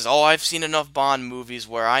he says, "Oh, I've seen enough Bond movies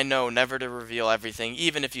where I know never to reveal everything,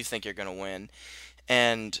 even if you think you're gonna win."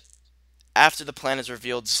 And after the plan is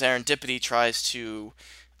revealed, Serendipity tries to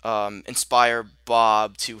inspire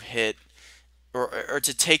Bob to hit or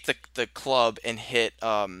to take the club and hit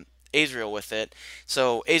Azrael with it.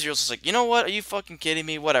 So Azrael's just like, you know what? Are you fucking kidding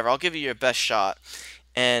me? Whatever. I'll give you your best shot.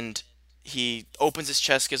 And he opens his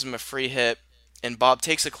chest, gives him a free hit, and Bob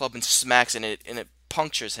takes the club and smacks in it, and it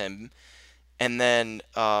punctures him. And then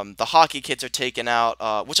the hockey kids are taken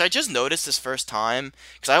out, which I just noticed this first time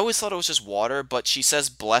because I always thought it was just water. But she says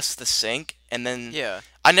bless the sink, and then Yeah.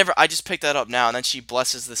 I just picked that up now, and then she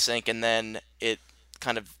blesses the sink, and then it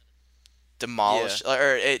kind of Yeah. demolish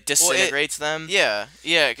or it Well, it. disintegrates them. Yeah,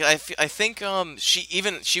 yeah. 'Cause I think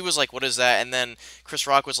she was like, "What is that?" And then Chris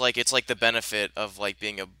Rock was like, "It's like the benefit of like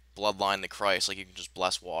being a bloodline to Christ, like you can just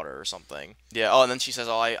bless water or something." Yeah. Oh, and then she says,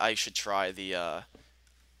 "Oh, I should try the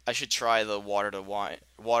water to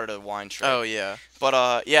wine trick." Oh yeah,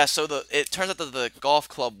 But yeah. So it turns out that the golf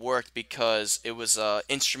club worked because it was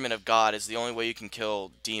instrument of God is the only way you can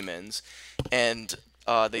kill demons, and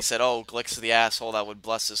they said, "Oh, Glick's the asshole that would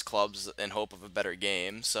bless his clubs in hope of a better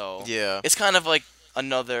game." So yeah, it's kind of like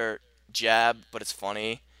another jab, but it's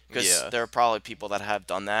funny because yeah, there are probably people that have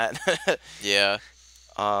done that. yeah,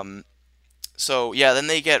 um, so yeah, then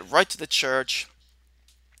they get right to the church,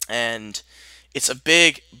 and it's a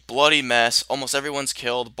big bloody mess. Almost everyone's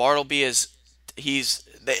killed. Bartleby is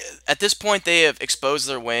at this point they have exposed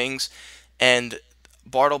their wings, and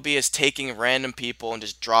Bartleby is taking random people and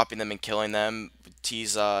just dropping them and killing them.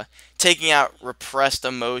 He's taking out repressed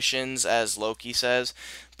emotions, as Loki says,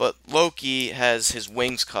 but Loki has his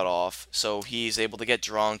wings cut off, so he's able to get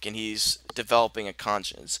drunk and he's developing a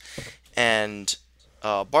conscience. And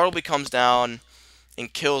Bartleby comes down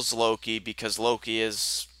and kills Loki because Loki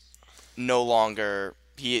is no longer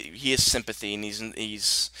he has sympathy and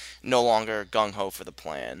he's no longer gung ho for the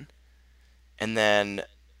plan. And then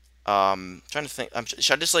trying to think,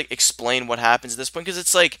 should I just like explain what happens at this point? Because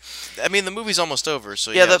it's like, I mean, the movie's almost over,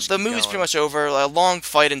 so yeah, yeah, the just the keep movie's pretty going. much over. A long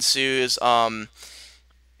fight ensues.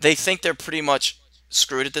 They think they're pretty much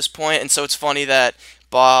screwed at this point, and so it's funny that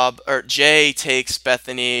Bob or Jay takes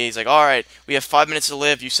Bethany. He's like, "All right, we have 5 minutes to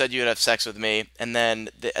live. You said you'd have sex with me," and then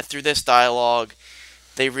through this dialogue,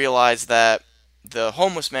 they realize that the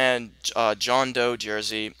homeless man, John Doe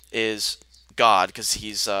Jersey, is God because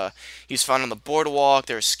he's found on the boardwalk.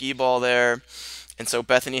 There's a skee ball there, and so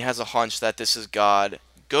Bethany has a hunch that this is God.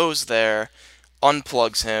 Goes there,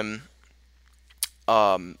 unplugs him.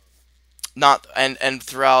 Um, not and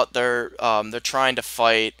throughout they're trying to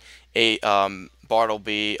fight a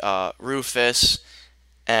Bartleby, Rufus,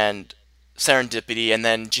 and Serendipity, and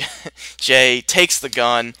then Jay takes the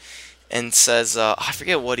gun and says, I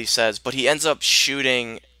forget what he says, but he ends up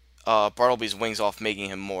shooting Bartleby's wings off, making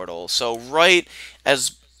him mortal. So right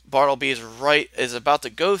as Bartleby is about to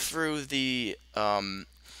go through the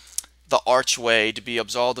archway to be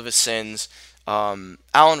absolved of his sins, Alan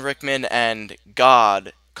Rickman and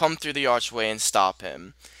God come through the archway and stop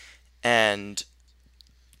him. And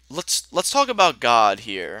let's talk about God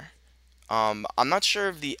here. I'm not sure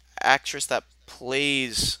of the actress that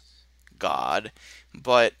plays God,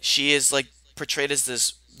 but she is like portrayed as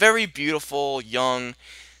this very beautiful, young,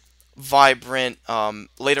 vibrant,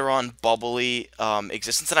 later on bubbly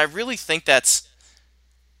existence, and I really think I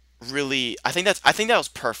think that was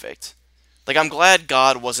perfect. Like I'm glad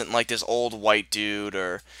God wasn't like this old white dude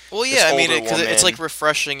or Well, this yeah, I mean, older because it's like woman.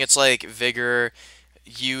 refreshing. It's like vigor,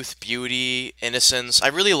 youth, beauty, innocence. I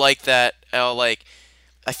really like that. Like,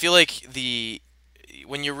 I feel like the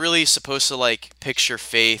when you're really supposed to like picture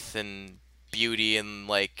faith and beauty and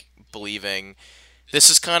like believing, this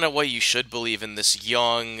is kind of what you should believe in, this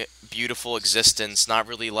young, beautiful existence, not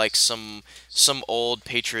really like some old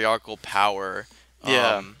patriarchal power.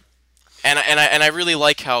 Yeah, Um, and I really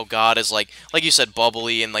like how God is like you said,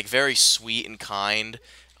 bubbly and like very sweet and kind.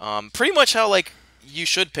 Pretty much how like you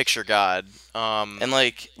should picture God. and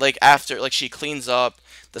like after like she cleans up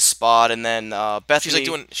the spot, and then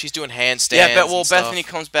Bethany. She's doing Yeah, handstands and Bethany stuff.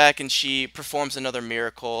 comes back and she performs another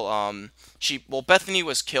miracle. Bethany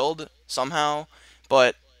was killed somehow,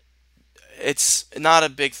 but it's not a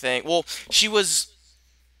big thing. Well, she was.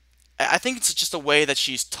 I think it's just a way that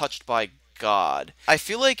she's touched by God. I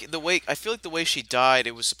feel like the way she died,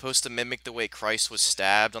 it was supposed to mimic the way Christ was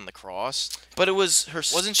stabbed on the cross. But it was her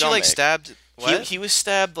Wasn't she like stomach. stabbed? What? He was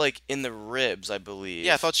stabbed like in the ribs, I Yeah, I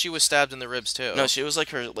believe. thought she was stabbed in the ribs No, too. she was like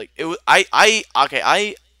her like it was. I okay.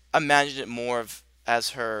 I imagined it more of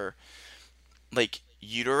as her like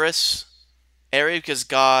uterus, area because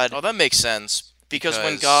God, Oh, that makes sense because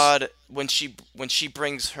when because God, when she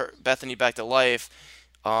brings her Bethany back to life,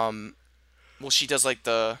 um, well, she does like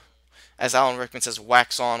the, as Alan Rickman says,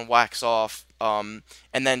 wax on, wax off, and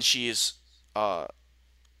then uh,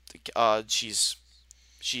 she's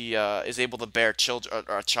she is able to bear children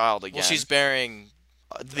or a child well, she's again. bearing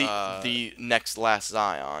uh The next last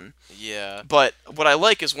Zion. yeah. But what I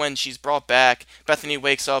like is when she's brought back, Bethany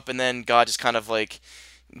wakes up and then God just kind of like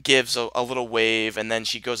gives a little wave, and then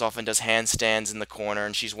she goes off and does handstands in the corner,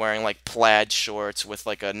 and she's wearing like plaid shorts with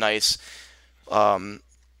like a nice um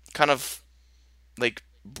kind of like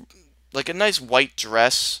like a nice white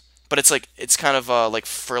dress, but it's kind of like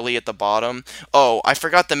frilly at the bottom. Oh, I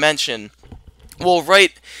forgot to mention. Well,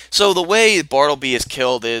 right. So the way Bartleby is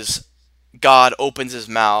killed is God opens his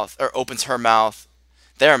mouth, or opens her mouth,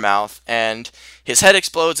 their mouth, and his head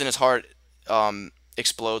explodes and his heart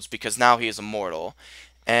explodes because now he is immortal.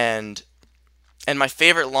 And and my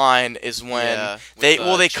favorite line is when Yeah, with they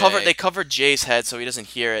Jay. cover Jay's head so he doesn't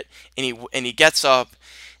hear it, and he gets up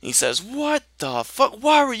and he says, "What the fuck?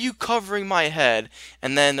 Why were you covering my head?"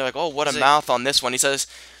 And then they're like, "Oh, what a He's like mouth on this one." He says,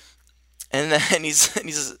 and then he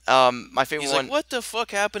says, my favorite he's like, one. "What the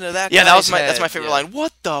fuck happened to that Yeah, guy's that's my head?" favorite Yeah. line.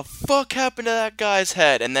 What the fuck happened to that guy's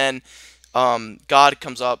head? And then God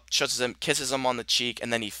comes up, shushes him, kisses him on the cheek,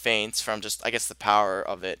 and then he faints from just, I guess, the power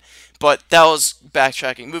of it. But that was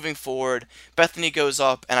backtracking. Moving forward, Bethany goes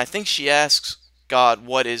up, and I think she asks God,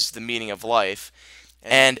 "What is the meaning of life?"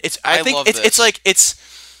 And And it's, I I think love it's this. like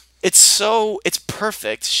it's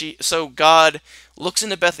perfect. So God looks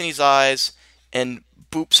into Bethany's eyes and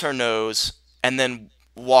boops her nose, and then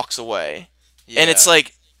walks away, and it's Yeah.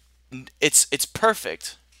 like it's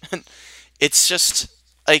perfect. It's just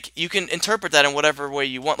like you can interpret that in whatever way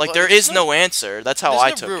you want. Like Well, there is no answer. That's how there's I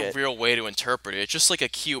no took it. real way to interpret it. It's just like a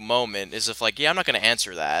cute moment. Is if like, yeah, I'm not gonna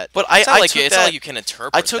answer that. But It's not like took it's not like that you can I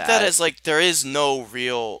interpret took that that. as like there is no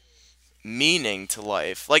real meaning to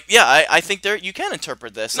life. Like yeah, I think there you can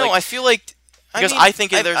interpret this No, like I feel like. I because mean, I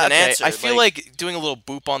think there's an okay. answer. I feel Like like doing a little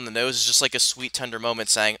boop on the nose is just like a sweet, tender moment,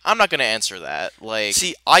 saying, "I'm not gonna answer that." Like,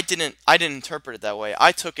 see, I didn't interpret it that way.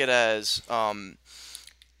 I took it as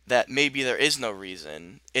that maybe there is no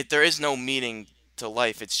reason. There is no meaning to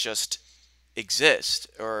life. It's just exist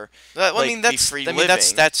or I mean, like be free living.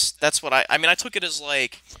 that's what I mean. I took it as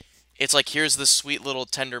like, it's like here's this sweet little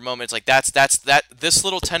tender moment. It's like this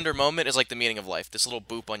little tender moment is like the meaning of life. This little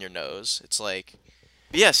boop on your nose. It's like,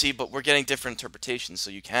 Yeah, see, but we're getting different interpretations, so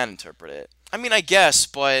you can interpret it. I mean, I guess,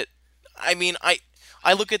 but I mean,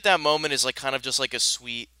 I look at that moment as like kind of just like a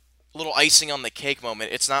sweet little icing on the cake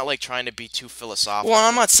moment. It's not like trying to be too Well, I'm philosophical.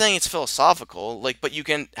 not saying it's philosophical, like, but you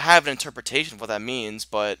can have an interpretation of what that means,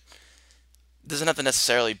 but it doesn't have to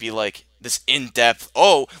necessarily be like this in-depth.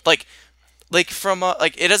 Oh, like from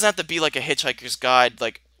like it doesn't have to be like a Hitchhiker's Guide,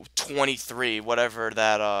 like 23, whatever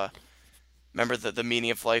that. Remember the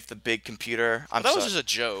meaning of life, the big computer. Well, I'm that was sorry. just a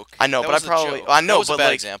joke. I know, That but I was a probably joke. I That know, was a but bad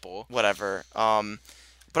like example. whatever.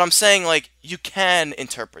 But I'm saying like you can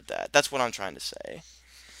interpret that. That's what I'm trying to say.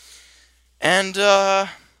 And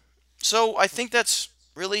so I think that's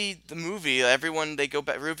really the movie. Everyone they go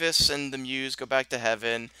back. Rufus and the Muse go back to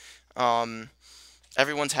heaven. Um,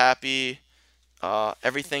 everyone's happy.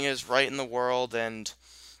 Everything is right in the world. And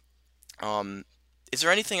um, is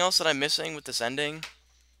there anything else that I'm missing with this ending?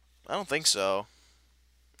 I don't think so.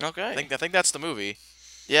 Okay. I think that's the movie.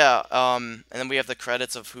 Yeah. And then we have the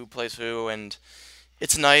credits of who plays who, and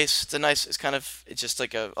it's nice. It's a nice. It's kind of. It's just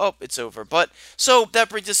like a. Oh, it's over. But so that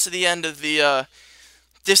brings us to the end of the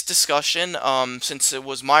this discussion. Since it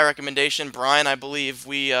was my recommendation, Brian, I believe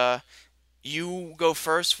we you go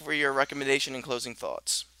first for your recommendation and closing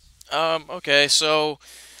thoughts. Okay,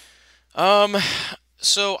 um,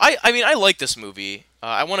 I mean, I like this movie.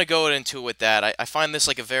 I want to go into it with that. I find this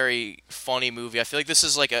like a very funny movie. I feel like this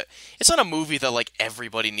is like it's not a movie that like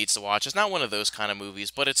everybody needs to watch. It's not one of those kind of movies,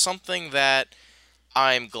 but it's something that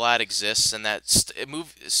I'm glad exists, and that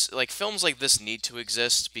like films like this need to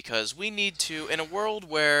exist because we need to, in a world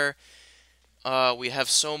where we have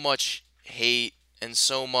so much hate and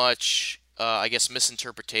so much, I guess,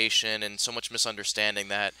 misinterpretation and so much misunderstanding,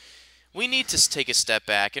 that we need to take a step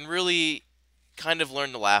back and really kind of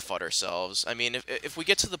learn to laugh at ourselves. I mean, if we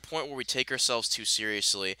get to the point where we take ourselves too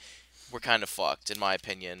seriously, we're kind of fucked, in my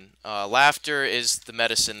opinion. Laughter is the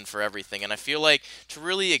medicine for everything, and I feel like to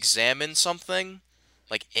really examine something,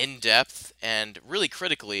 like in depth and really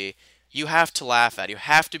critically, you have to laugh at. You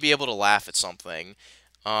have to be able to laugh at something,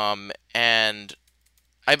 and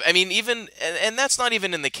I mean, even and that's not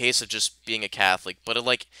even in the case of just being a Catholic, but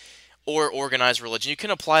like or organized religion. You can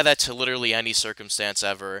apply that to literally any circumstance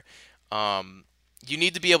ever. Um, you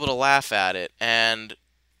need to be able to laugh at it, and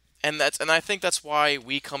I think that's why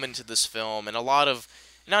we come into this film, and a lot of,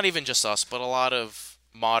 not even just us, but a lot of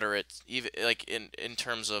moderate, even like in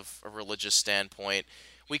terms of a religious standpoint,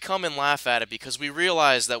 we come and laugh at it because we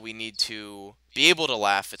realize that we need to be able to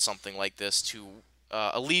laugh at something like this to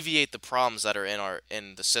alleviate the problems that are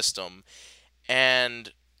in the system,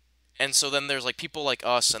 and so then there's like people like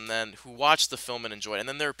us, and then who watch the film and enjoy it, and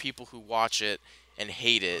then there are people who watch it and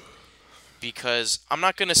hate it because I'm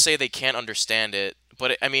not gonna say they can't understand it,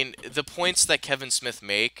 but I mean the points that Kevin Smith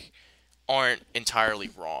make aren't entirely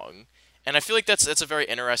wrong, and I feel like that's a very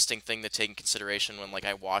interesting thing to take in consideration when like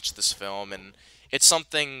I watch this film, and it's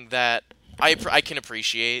something that I can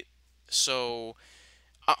appreciate. So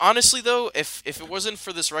honestly though, if it wasn't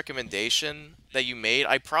for this recommendation that you made,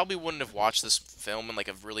 I probably wouldn't have watched this film in like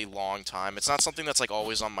a really long time. It's not something that's like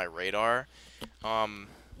always on my radar. Um,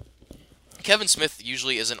 Kevin Smith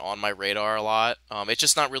usually isn't on my radar a lot. It's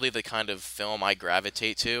just not really the kind of film I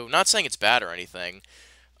gravitate to. Not saying it's bad or anything.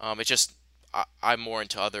 It's just I'm more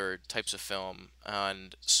into other types of film,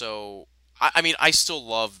 and so I mean I still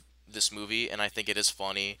love this movie, and I think it is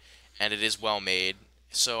funny, and it is well made.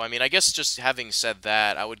 So I mean I guess just having said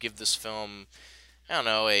that, I would give this film, I don't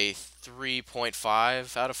know, a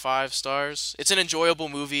 3.5 out of 5 stars. It's an enjoyable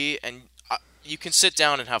movie, and you can sit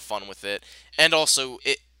down and have fun with it, and also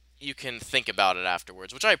you can think about it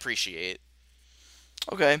afterwards, which I appreciate.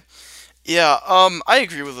 Okay. Yeah, I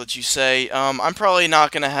agree with what you say. I'm probably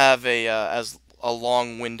not gonna have as a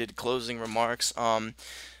long-winded closing remarks.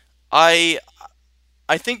 I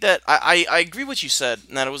I think that I agree what you said,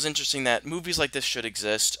 and that it was interesting that movies like this should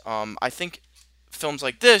exist. I think films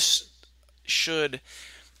like this should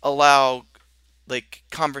allow like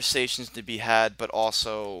conversations to be had, but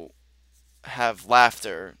also have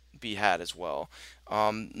laughter be had as well.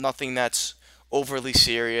 Nothing that's overly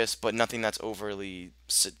serious, but nothing that's overly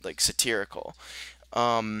like satirical.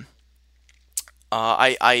 Um,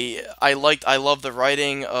 I love the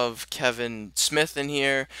writing of Kevin Smith in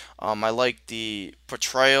here. I like the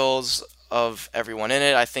portrayals of everyone in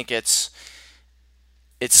it. I think it's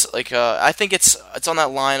like I think it's on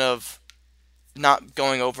that line of not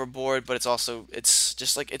going overboard, but it's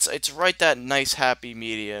just like it's right that nice happy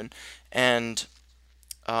median. And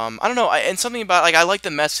I don't know, and something about like I like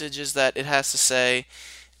the messages that it has to say,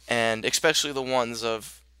 and especially the ones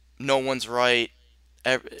of no one's right,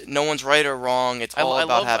 no one's right or wrong. It's all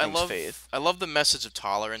about having faith. I love the message of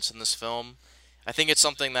tolerance in this film. I think it's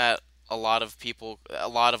something that a lot of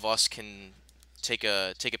us can take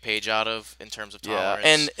a page out of in terms of Yeah, tolerance.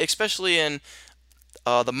 and especially in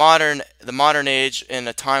the modern age, in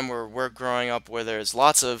a time where we're growing up, where there's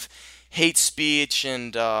lots of hate speech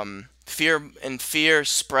and fear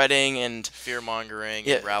spreading and Fear mongering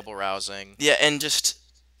yeah, and rabble rousing. yeah, and just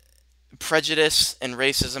prejudice and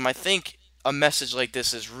racism. I think a message like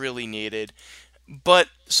this is really needed. But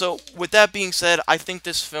so with that being said, I think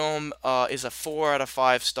this film is a 4 out of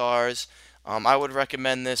 5 stars. I would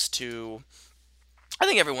recommend this to. I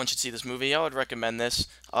think everyone should see this movie. I would recommend this.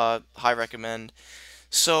 High recommend.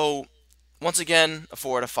 So once again, a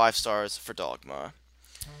 4 out of 5 stars for Dogma.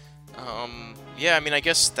 Yeah, I mean, I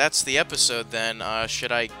guess that's the episode then.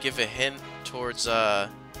 Should I give a hint towards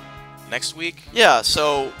next week? Yeah.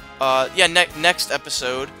 So yeah, next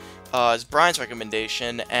episode is Brian's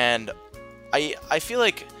recommendation, and I feel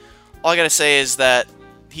like all I gotta say is that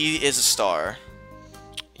he is a star.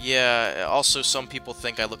 Yeah. Also, some people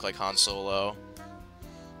think I look like Han Solo.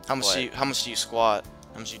 How much do you squat?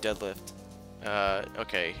 How much do you deadlift?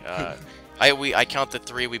 Okay. I count to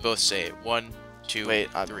 3. We both say it. 1, 2, Wait,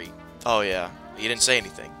 3. Oh yeah. You didn't say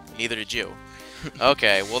anything. Neither did you.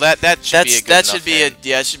 Okay. Well, that should be a good that enough should be hint.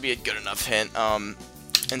 it should be a good enough hint. And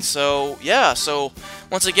so yeah, so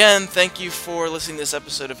once again, thank you for listening to this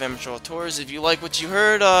episode of Amateur Auteurs. If you like what you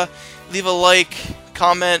heard, leave a like,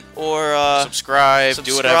 comment, or Subscribe.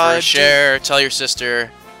 Do whatever. subscribe, Share. Tell your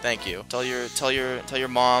sister. Thank you. tell your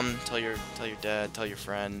mom, tell your dad, tell your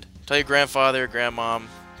friend, Tell your grandfather, grandmom.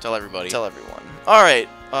 Tell everybody. tell everyone. All right.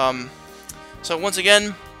 So once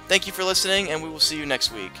again, thank you for listening, and we will see you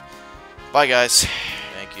next week. Bye, guys.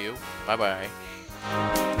 Thank you. Bye bye.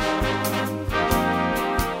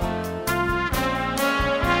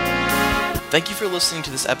 Thank you for listening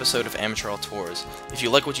to this episode of Amateur Auteurs. If you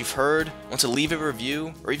like what you've heard, want to leave a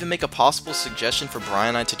review, or even make a possible suggestion for Brian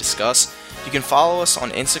and I to discuss, you can follow us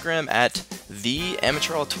on Instagram at The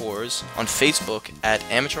Amateur Auteurs, on Facebook at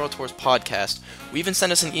Amateur Auteurs Podcast, or even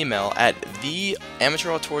send us an email at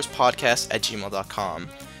theamateurauteurespodcast@gmail.com.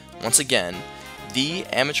 Once again,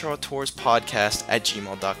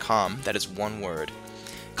 theamateurauteurespodcast@gmail.com. That is one word.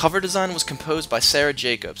 Cover design was composed by Sarah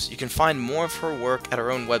Jacobs. You can find more of her work at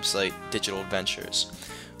her own website, Digital Adventures.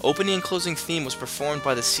 Opening and closing theme was performed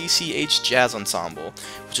by the CCH Jazz Ensemble,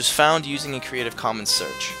 which was found using a Creative Commons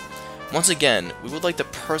search. Once again, we would like to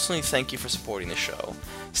personally thank you for supporting the show.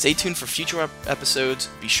 Stay tuned for future episodes,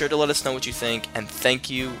 be sure to let us know what you think, and thank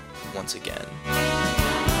you once again.